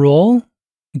cruel,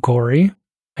 gory,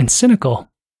 and cynical.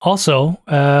 Also,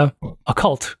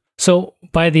 occult. So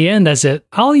by the end,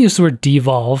 I'll use the word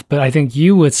devolve, but I think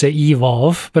you would say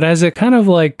evolve. But as it kind of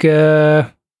like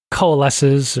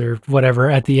coalesces or whatever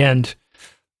at the end,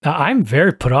 I'm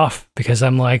very put off because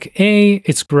I'm like, A,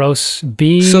 it's gross.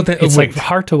 B, it's like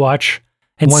hard to watch.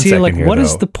 And C, like, what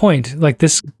is the point? Like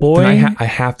this boy. I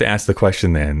have to ask the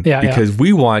question then. Yeah, because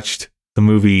we watched the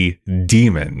movie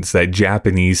Demons, that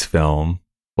Japanese film,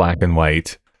 black and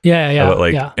white. Yeah.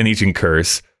 About an ancient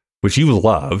curse, which you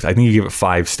loved. I think you gave it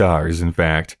 5 stars, in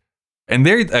fact. And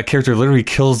there, a character literally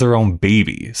kills their own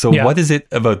baby. So what is it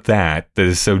about that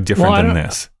is so different than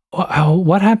this?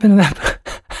 What happened to that?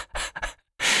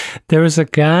 There was a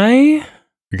guy.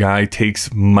 The guy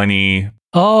takes money.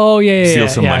 Oh, yeah.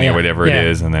 Steals some money or whatever it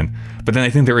is. But then I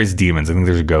think there is demons. I think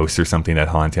there's a ghost or something that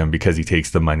haunt him because he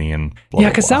takes the money and blah,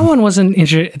 because that one wasn't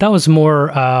that was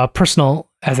more personal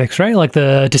ethics, right? Like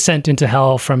the descent into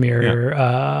hell from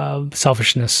your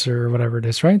selfishness or whatever it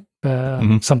is, right?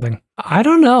 Something. I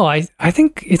don't know. I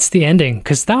think it's the ending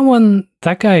because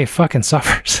that guy fucking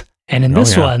suffers. And in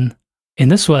this one,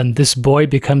 this boy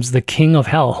becomes the king of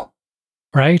hell,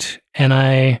 right? And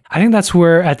I think that's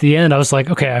where at the end I was like,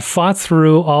 okay, I fought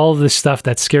through all this stuff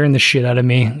that's scaring the shit out of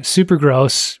me. Super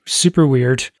gross, super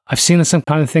weird. I've seen some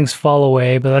kind of things fall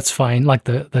away, but that's fine, like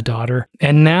the daughter.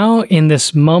 And now in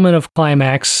this moment of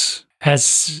climax,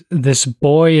 as this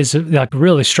boy is like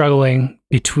really struggling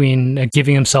between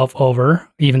giving himself over,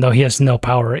 even though he has no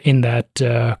power in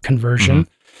that conversion.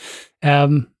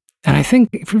 And I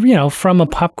think, from a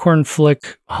popcorn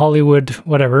flick, Hollywood,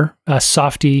 whatever, a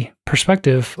softy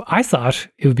perspective, I thought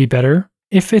it would be better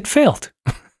if it failed.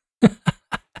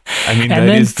 I mean, that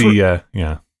is yeah.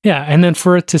 Yeah, and then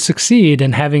for it to succeed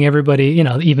and having everybody,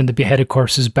 even the beheaded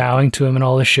corpses bowing to him and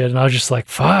all this shit, and I was just like,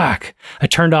 fuck. I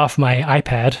turned off my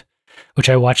iPad, which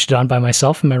I watched it on by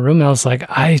myself in my room, and I was like,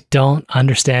 I don't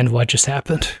understand what just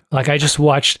happened. Like, I just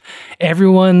watched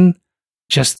everyone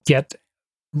just get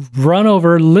run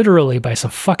over literally by some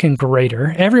fucking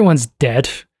grater. Everyone's dead.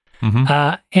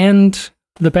 And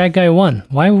the bad guy won.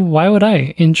 Why would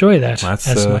I enjoy that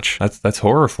as much? That's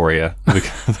horror for you.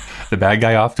 The bad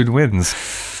guy often wins.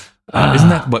 Isn't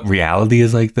that what reality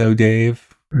is like, though, Dave?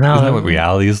 No, isn't that what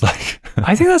reality is like?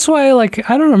 I think that's why, I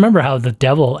don't remember how The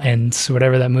Devil ends,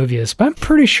 whatever that movie is, but I'm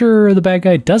pretty sure the bad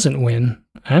guy doesn't win.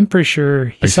 I'm pretty sure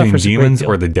he suffers demons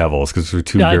or the devils, because they're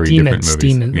two very different movies.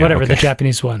 Demons, whatever, the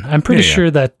Japanese one. I'm pretty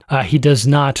sure that he does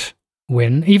not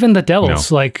win. Even the devils,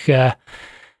 dude,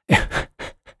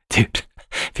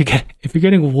 if you're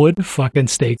getting wood fucking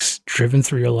stakes driven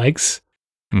through your legs,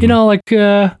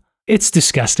 it's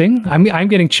disgusting. I'm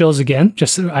getting chills again.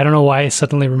 Just I don't know why I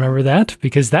suddenly remember that,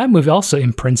 because that movie also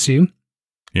imprints you.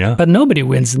 Yeah. But nobody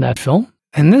wins in that film.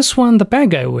 And this one, the bad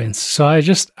guy wins. So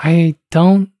I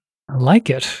don't like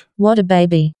it. What a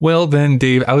baby. Well, then,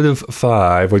 Dave, out of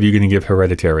 5, what are you going to give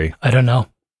Hereditary? I don't know,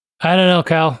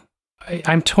 Kyle.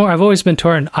 I'm torn. I've always been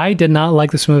torn. I did not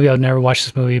like this movie. I would never watch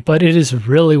this movie, but it is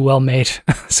really well made.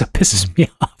 So it pisses me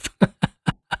off.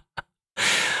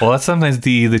 Well, that's sometimes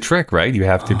the trick, right? You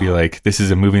have to be like, this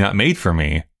is a movie not made for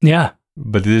me. Yeah.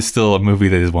 But it is still a movie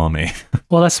that is well made.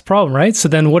 Well, that's the problem, right? So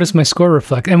then what does my score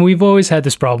reflect? And we've always had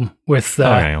this problem with,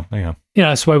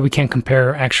 that's why we can't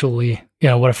compare actually,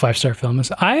 what a 5-star film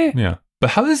is. Yeah. But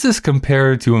how does this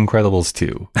compare to Incredibles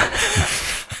 2?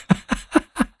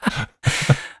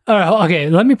 All right, okay,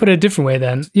 let me put it a different way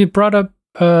then. You brought up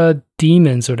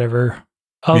demons or whatever.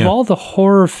 Of all the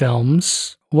horror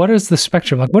films, what is the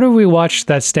spectrum? Like, what have we watched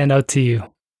that stand out to you?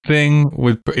 Thing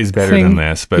is better than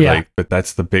this, but but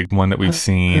that's the big one that we've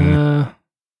seen. I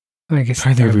guess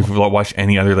I think if we've watched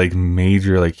any other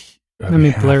major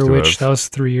Blair Witch, that was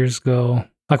 3 years ago.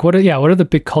 Like what are the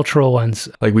big cultural ones?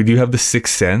 Like we do have The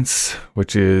Sixth Sense,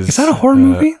 which is that a horror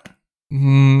movie?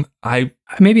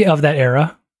 Maybe of that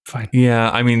era. Fine. Yeah,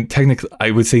 I mean,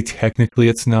 I would say technically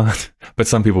it's not, but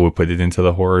some people would put it into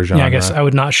the horror genre. Yeah, I guess I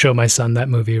would not show my son that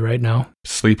movie right now.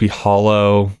 Sleepy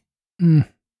Hollow. The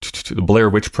Blair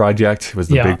Witch Project was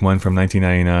the big one from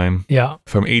 1999. Yeah.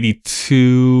 From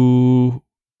 82,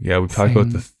 we talked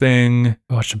about The Thing.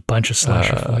 I watched a bunch of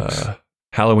slasher flicks.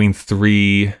 Halloween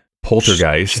 3,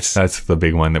 Poltergeist. That's the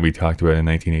big one that we talked about in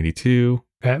 1982.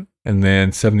 Okay. And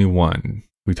then 71.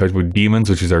 We talked about Demons,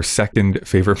 which is our second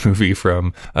favorite movie from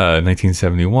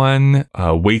 1971.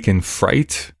 Wake and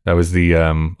Fright. That was the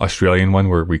Australian one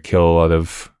where we kill a lot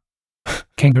of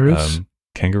kangaroos.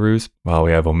 Well,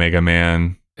 we have Omega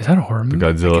Man. Is that a horror movie? The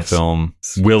Godzilla film.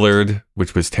 Willard,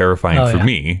 which was terrifying for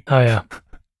me. Oh, yeah.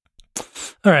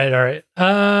 All right.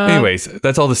 Anyways,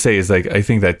 that's all to say is I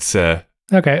think that's... Okay.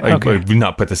 I would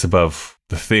not put this above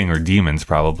The Thing or Demons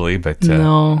probably, but...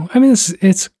 No, I mean,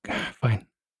 it's fine.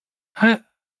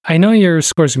 I know your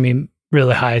score's going to be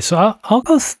really high, so I'll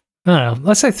go... I don't know.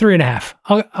 Let's say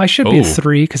 3.5. I should be a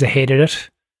 3 because I hated it,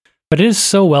 but it is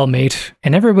so well made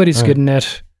and everybody's good in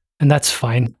it, and that's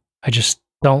fine. I just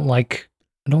don't like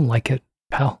it,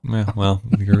 pal. Yeah, well,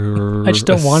 you're I just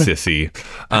don't want sissy.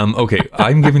 Okay,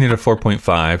 I'm giving it a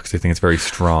 4.5 because I think it's very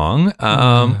strong.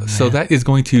 So that is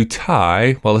going to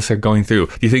tie. Well, let's start going through.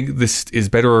 Do you think this is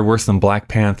better or worse than Black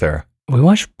Panther? We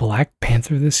watched Black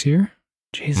Panther this year?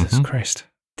 Jesus Christ.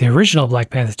 The original Black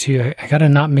Panther 2, I gotta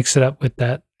not mix it up with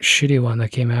that shitty one that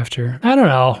came after. I don't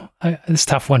know. It's a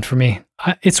tough one for me.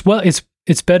 It's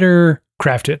better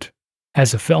crafted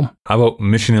as a film. How about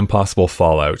Mission Impossible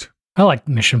Fallout? I like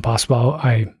Mission Impossible.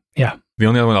 The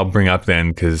only other one I'll bring up then,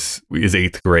 because is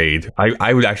 8th grade.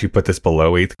 I would actually put this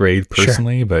below 8th grade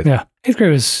personally, but... Yeah, 8th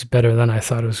grade was better than I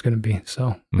thought it was going to be,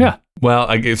 so yeah. Well,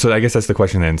 I guess that's the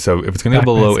question then. So if it's going to Back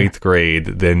go below answer. 8th grade,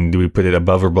 then do we put it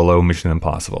above or below Mission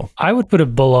Impossible? I would put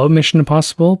it below Mission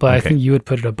Impossible, but I Okay. think you would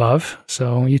put it above.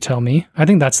 So you tell me. I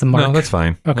think that's the mark. No, that's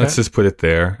fine. Okay. Let's just put it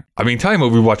there. I mean, talking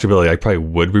about rewatchability, I probably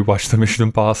would rewatch the Mission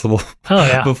Impossible Oh,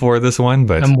 yeah. before this one,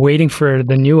 but I'm waiting for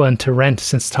the new one to rent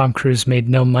since Tom Cruise made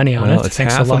no money on well, it. it's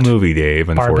Thanks half a lot. movie, Dave,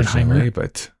 unfortunately. Barbenheimer.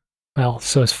 But Well,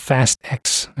 so is Fast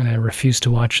X, and I refuse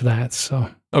to watch that. So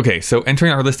okay, so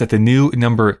entering our list at the new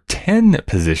number 10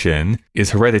 position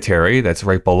is Hereditary. That's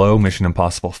right below Mission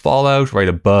Impossible Fallout, right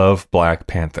above Black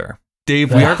Panther.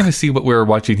 Dave, we are going to see what we're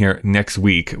watching here next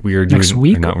week. We are doing Next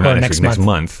week? not Or next week, next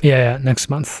month. yeah, next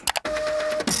month.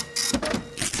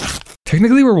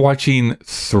 Technically, we're watching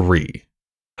 3.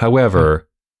 However,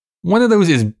 one of those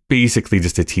is basically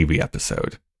just a TV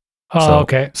episode. Oh,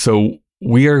 okay. So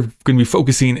we are going to be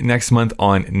focusing next month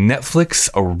on Netflix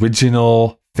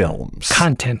original films.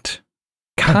 Content.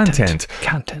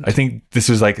 I think this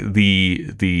was like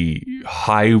the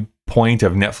high point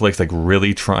of Netflix, like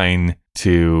really trying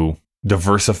to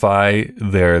diversify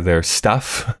their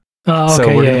stuff. Oh, So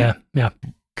okay. we're Yeah.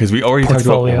 Because we already talked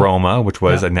about Portfolio. Roma, which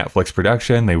was a Netflix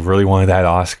production. They really wanted that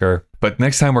Oscar. But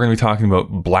next time we're going to be talking about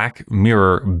Black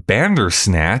Mirror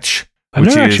Bandersnatch, I've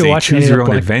which never is actually a watched any choose of your the own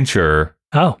Black- adventure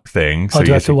Oh, thing. Oh, So do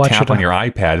you I have have to to watch tap it on on- your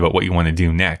iPad about what you want to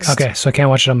do next. okay. So I can't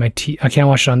watch it on my I can't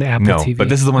watch it on the Apple No, TV. but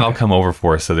this is the one I'll Okay. come over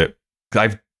for so that 'cause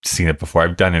I've seen it before.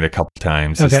 I've done it a couple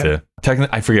times. Just Okay. to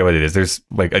technically, I forget what it is. There's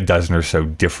like a dozen or so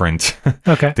different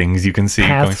Okay. things you can see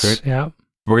going Paths. through it. Yeah.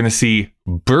 We're going to see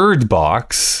Bird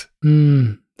Box,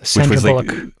 The which Sandra was Bullock.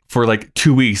 like for like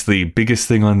 2 weeks the biggest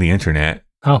thing on the internet.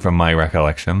 Oh. From my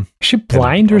recollection. Is she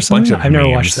blind a or bunch something? of I've never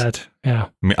memes. watched that. Yeah.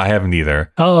 I haven't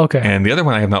either. Oh, okay. And the other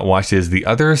one I have not watched is The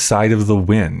Other Side of the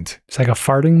Wind. It's like a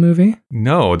farting movie.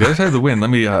 No, The Other Side of the Wind. Let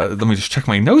me just check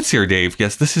my notes here, Dave.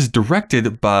 Yes, this is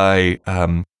directed by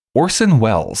Orson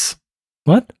Welles.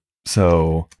 What?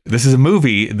 So this is a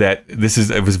movie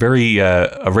it was very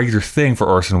a regular thing for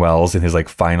Orson Welles in his like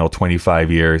final 25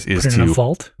 years is Put it in a to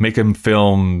vault. make him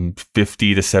film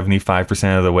 50 to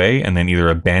 75% of the way and then either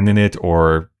abandon it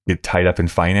or get tied up in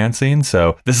financing.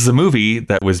 So this is a movie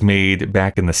that was made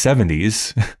back in the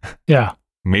 70s, Yeah.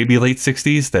 maybe late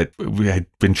 60s, that we had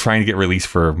been trying to get released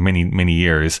for many, many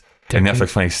years. And Decade. Netflix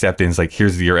finally stepped in. It's like,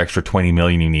 here's your extra 20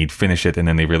 million you need. Finish it. And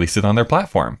then they released it on their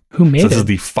platform. Who made So this is it?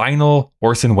 the final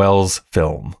Orson Welles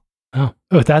film. Oh,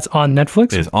 that's on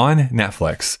Netflix. It is on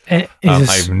Netflix. And is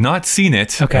this- I've not seen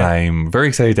it. Okay. I'm very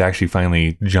excited to actually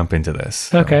finally jump into this.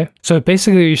 So. Okay. So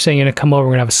basically, you're saying you're gonna come over.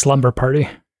 We're gonna have a slumber party.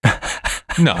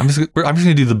 No, I'm just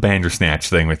gonna do the Bandersnatch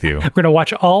thing with you. We're gonna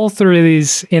watch all 3 of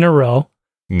these in a row.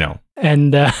 No,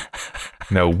 And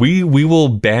no, we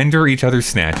will bander each other's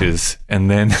snatches,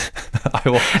 and then I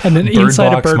will And then bird inside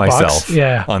a box bird box, myself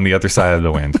yeah. on the other side of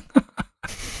the wind.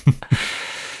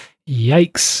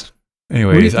 yikes.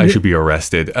 Anyways, I should be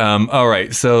arrested. All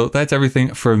right, so that's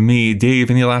everything from me. Dave,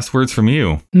 any last words from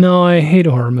you? No, I hate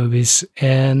horror movies,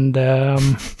 and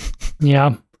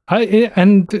yeah,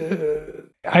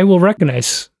 I will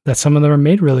recognize that some of them are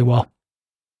made really well,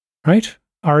 right?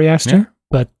 Ari Aster, Yeah.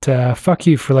 but fuck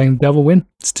you for letting the devil win.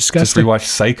 It's Just disgusting. rewatched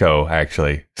Psycho,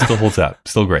 actually. Still holds up.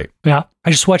 Still great. Yeah,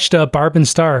 I just watched Barb and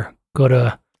Star go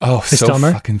to. Oh, so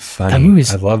Summer. fucking funny. That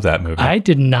movie's- I love that movie. I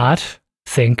did not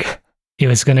think it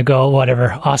was going to go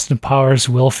whatever Austin Powers,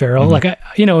 Will Ferrell. Mhm.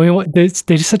 Like they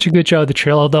did such a good job with the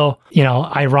trailer. Though,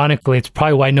 ironically, it's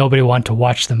probably why nobody wanted to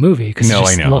watch the movie because No, it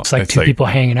just I know. looks like It's two like- people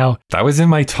hanging out. That was in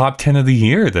my top 10 of the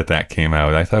year that came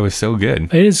out. I thought it was so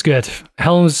good. It is good.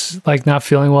 Helen was like not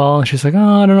feeling well, and she's like,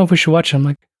 "Oh, I don't know if we should watch it." I'm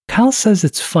like, "Kyle says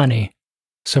it's funny,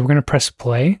 so we're gonna press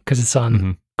play because it's on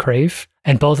Mhm. Crave."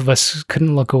 And both of us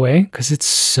couldn't look away because it's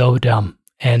so dumb.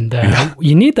 And Yeah.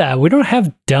 you need that. We don't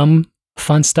have dumb,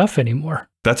 fun stuff anymore.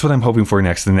 That's what I'm hoping for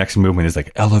next. The next movement is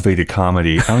like elevated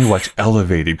comedy. I only watch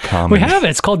elevated We comedy. have it.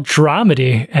 It's called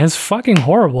dramedy, and it's fucking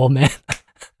horrible, man.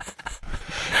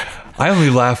 I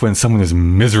only laugh when someone is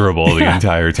miserable the Yeah.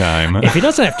 entire time. If he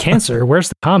doesn't have cancer, where's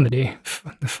the comedy?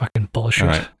 The fucking bullshit. All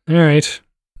right. All right.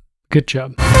 Good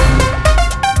job.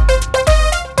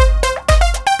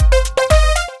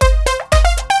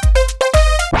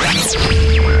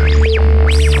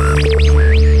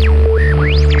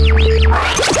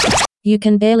 You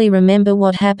can barely remember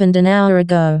what happened an hour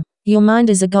ago. Your mind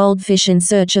is a goldfish in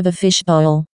search of a fishbowl.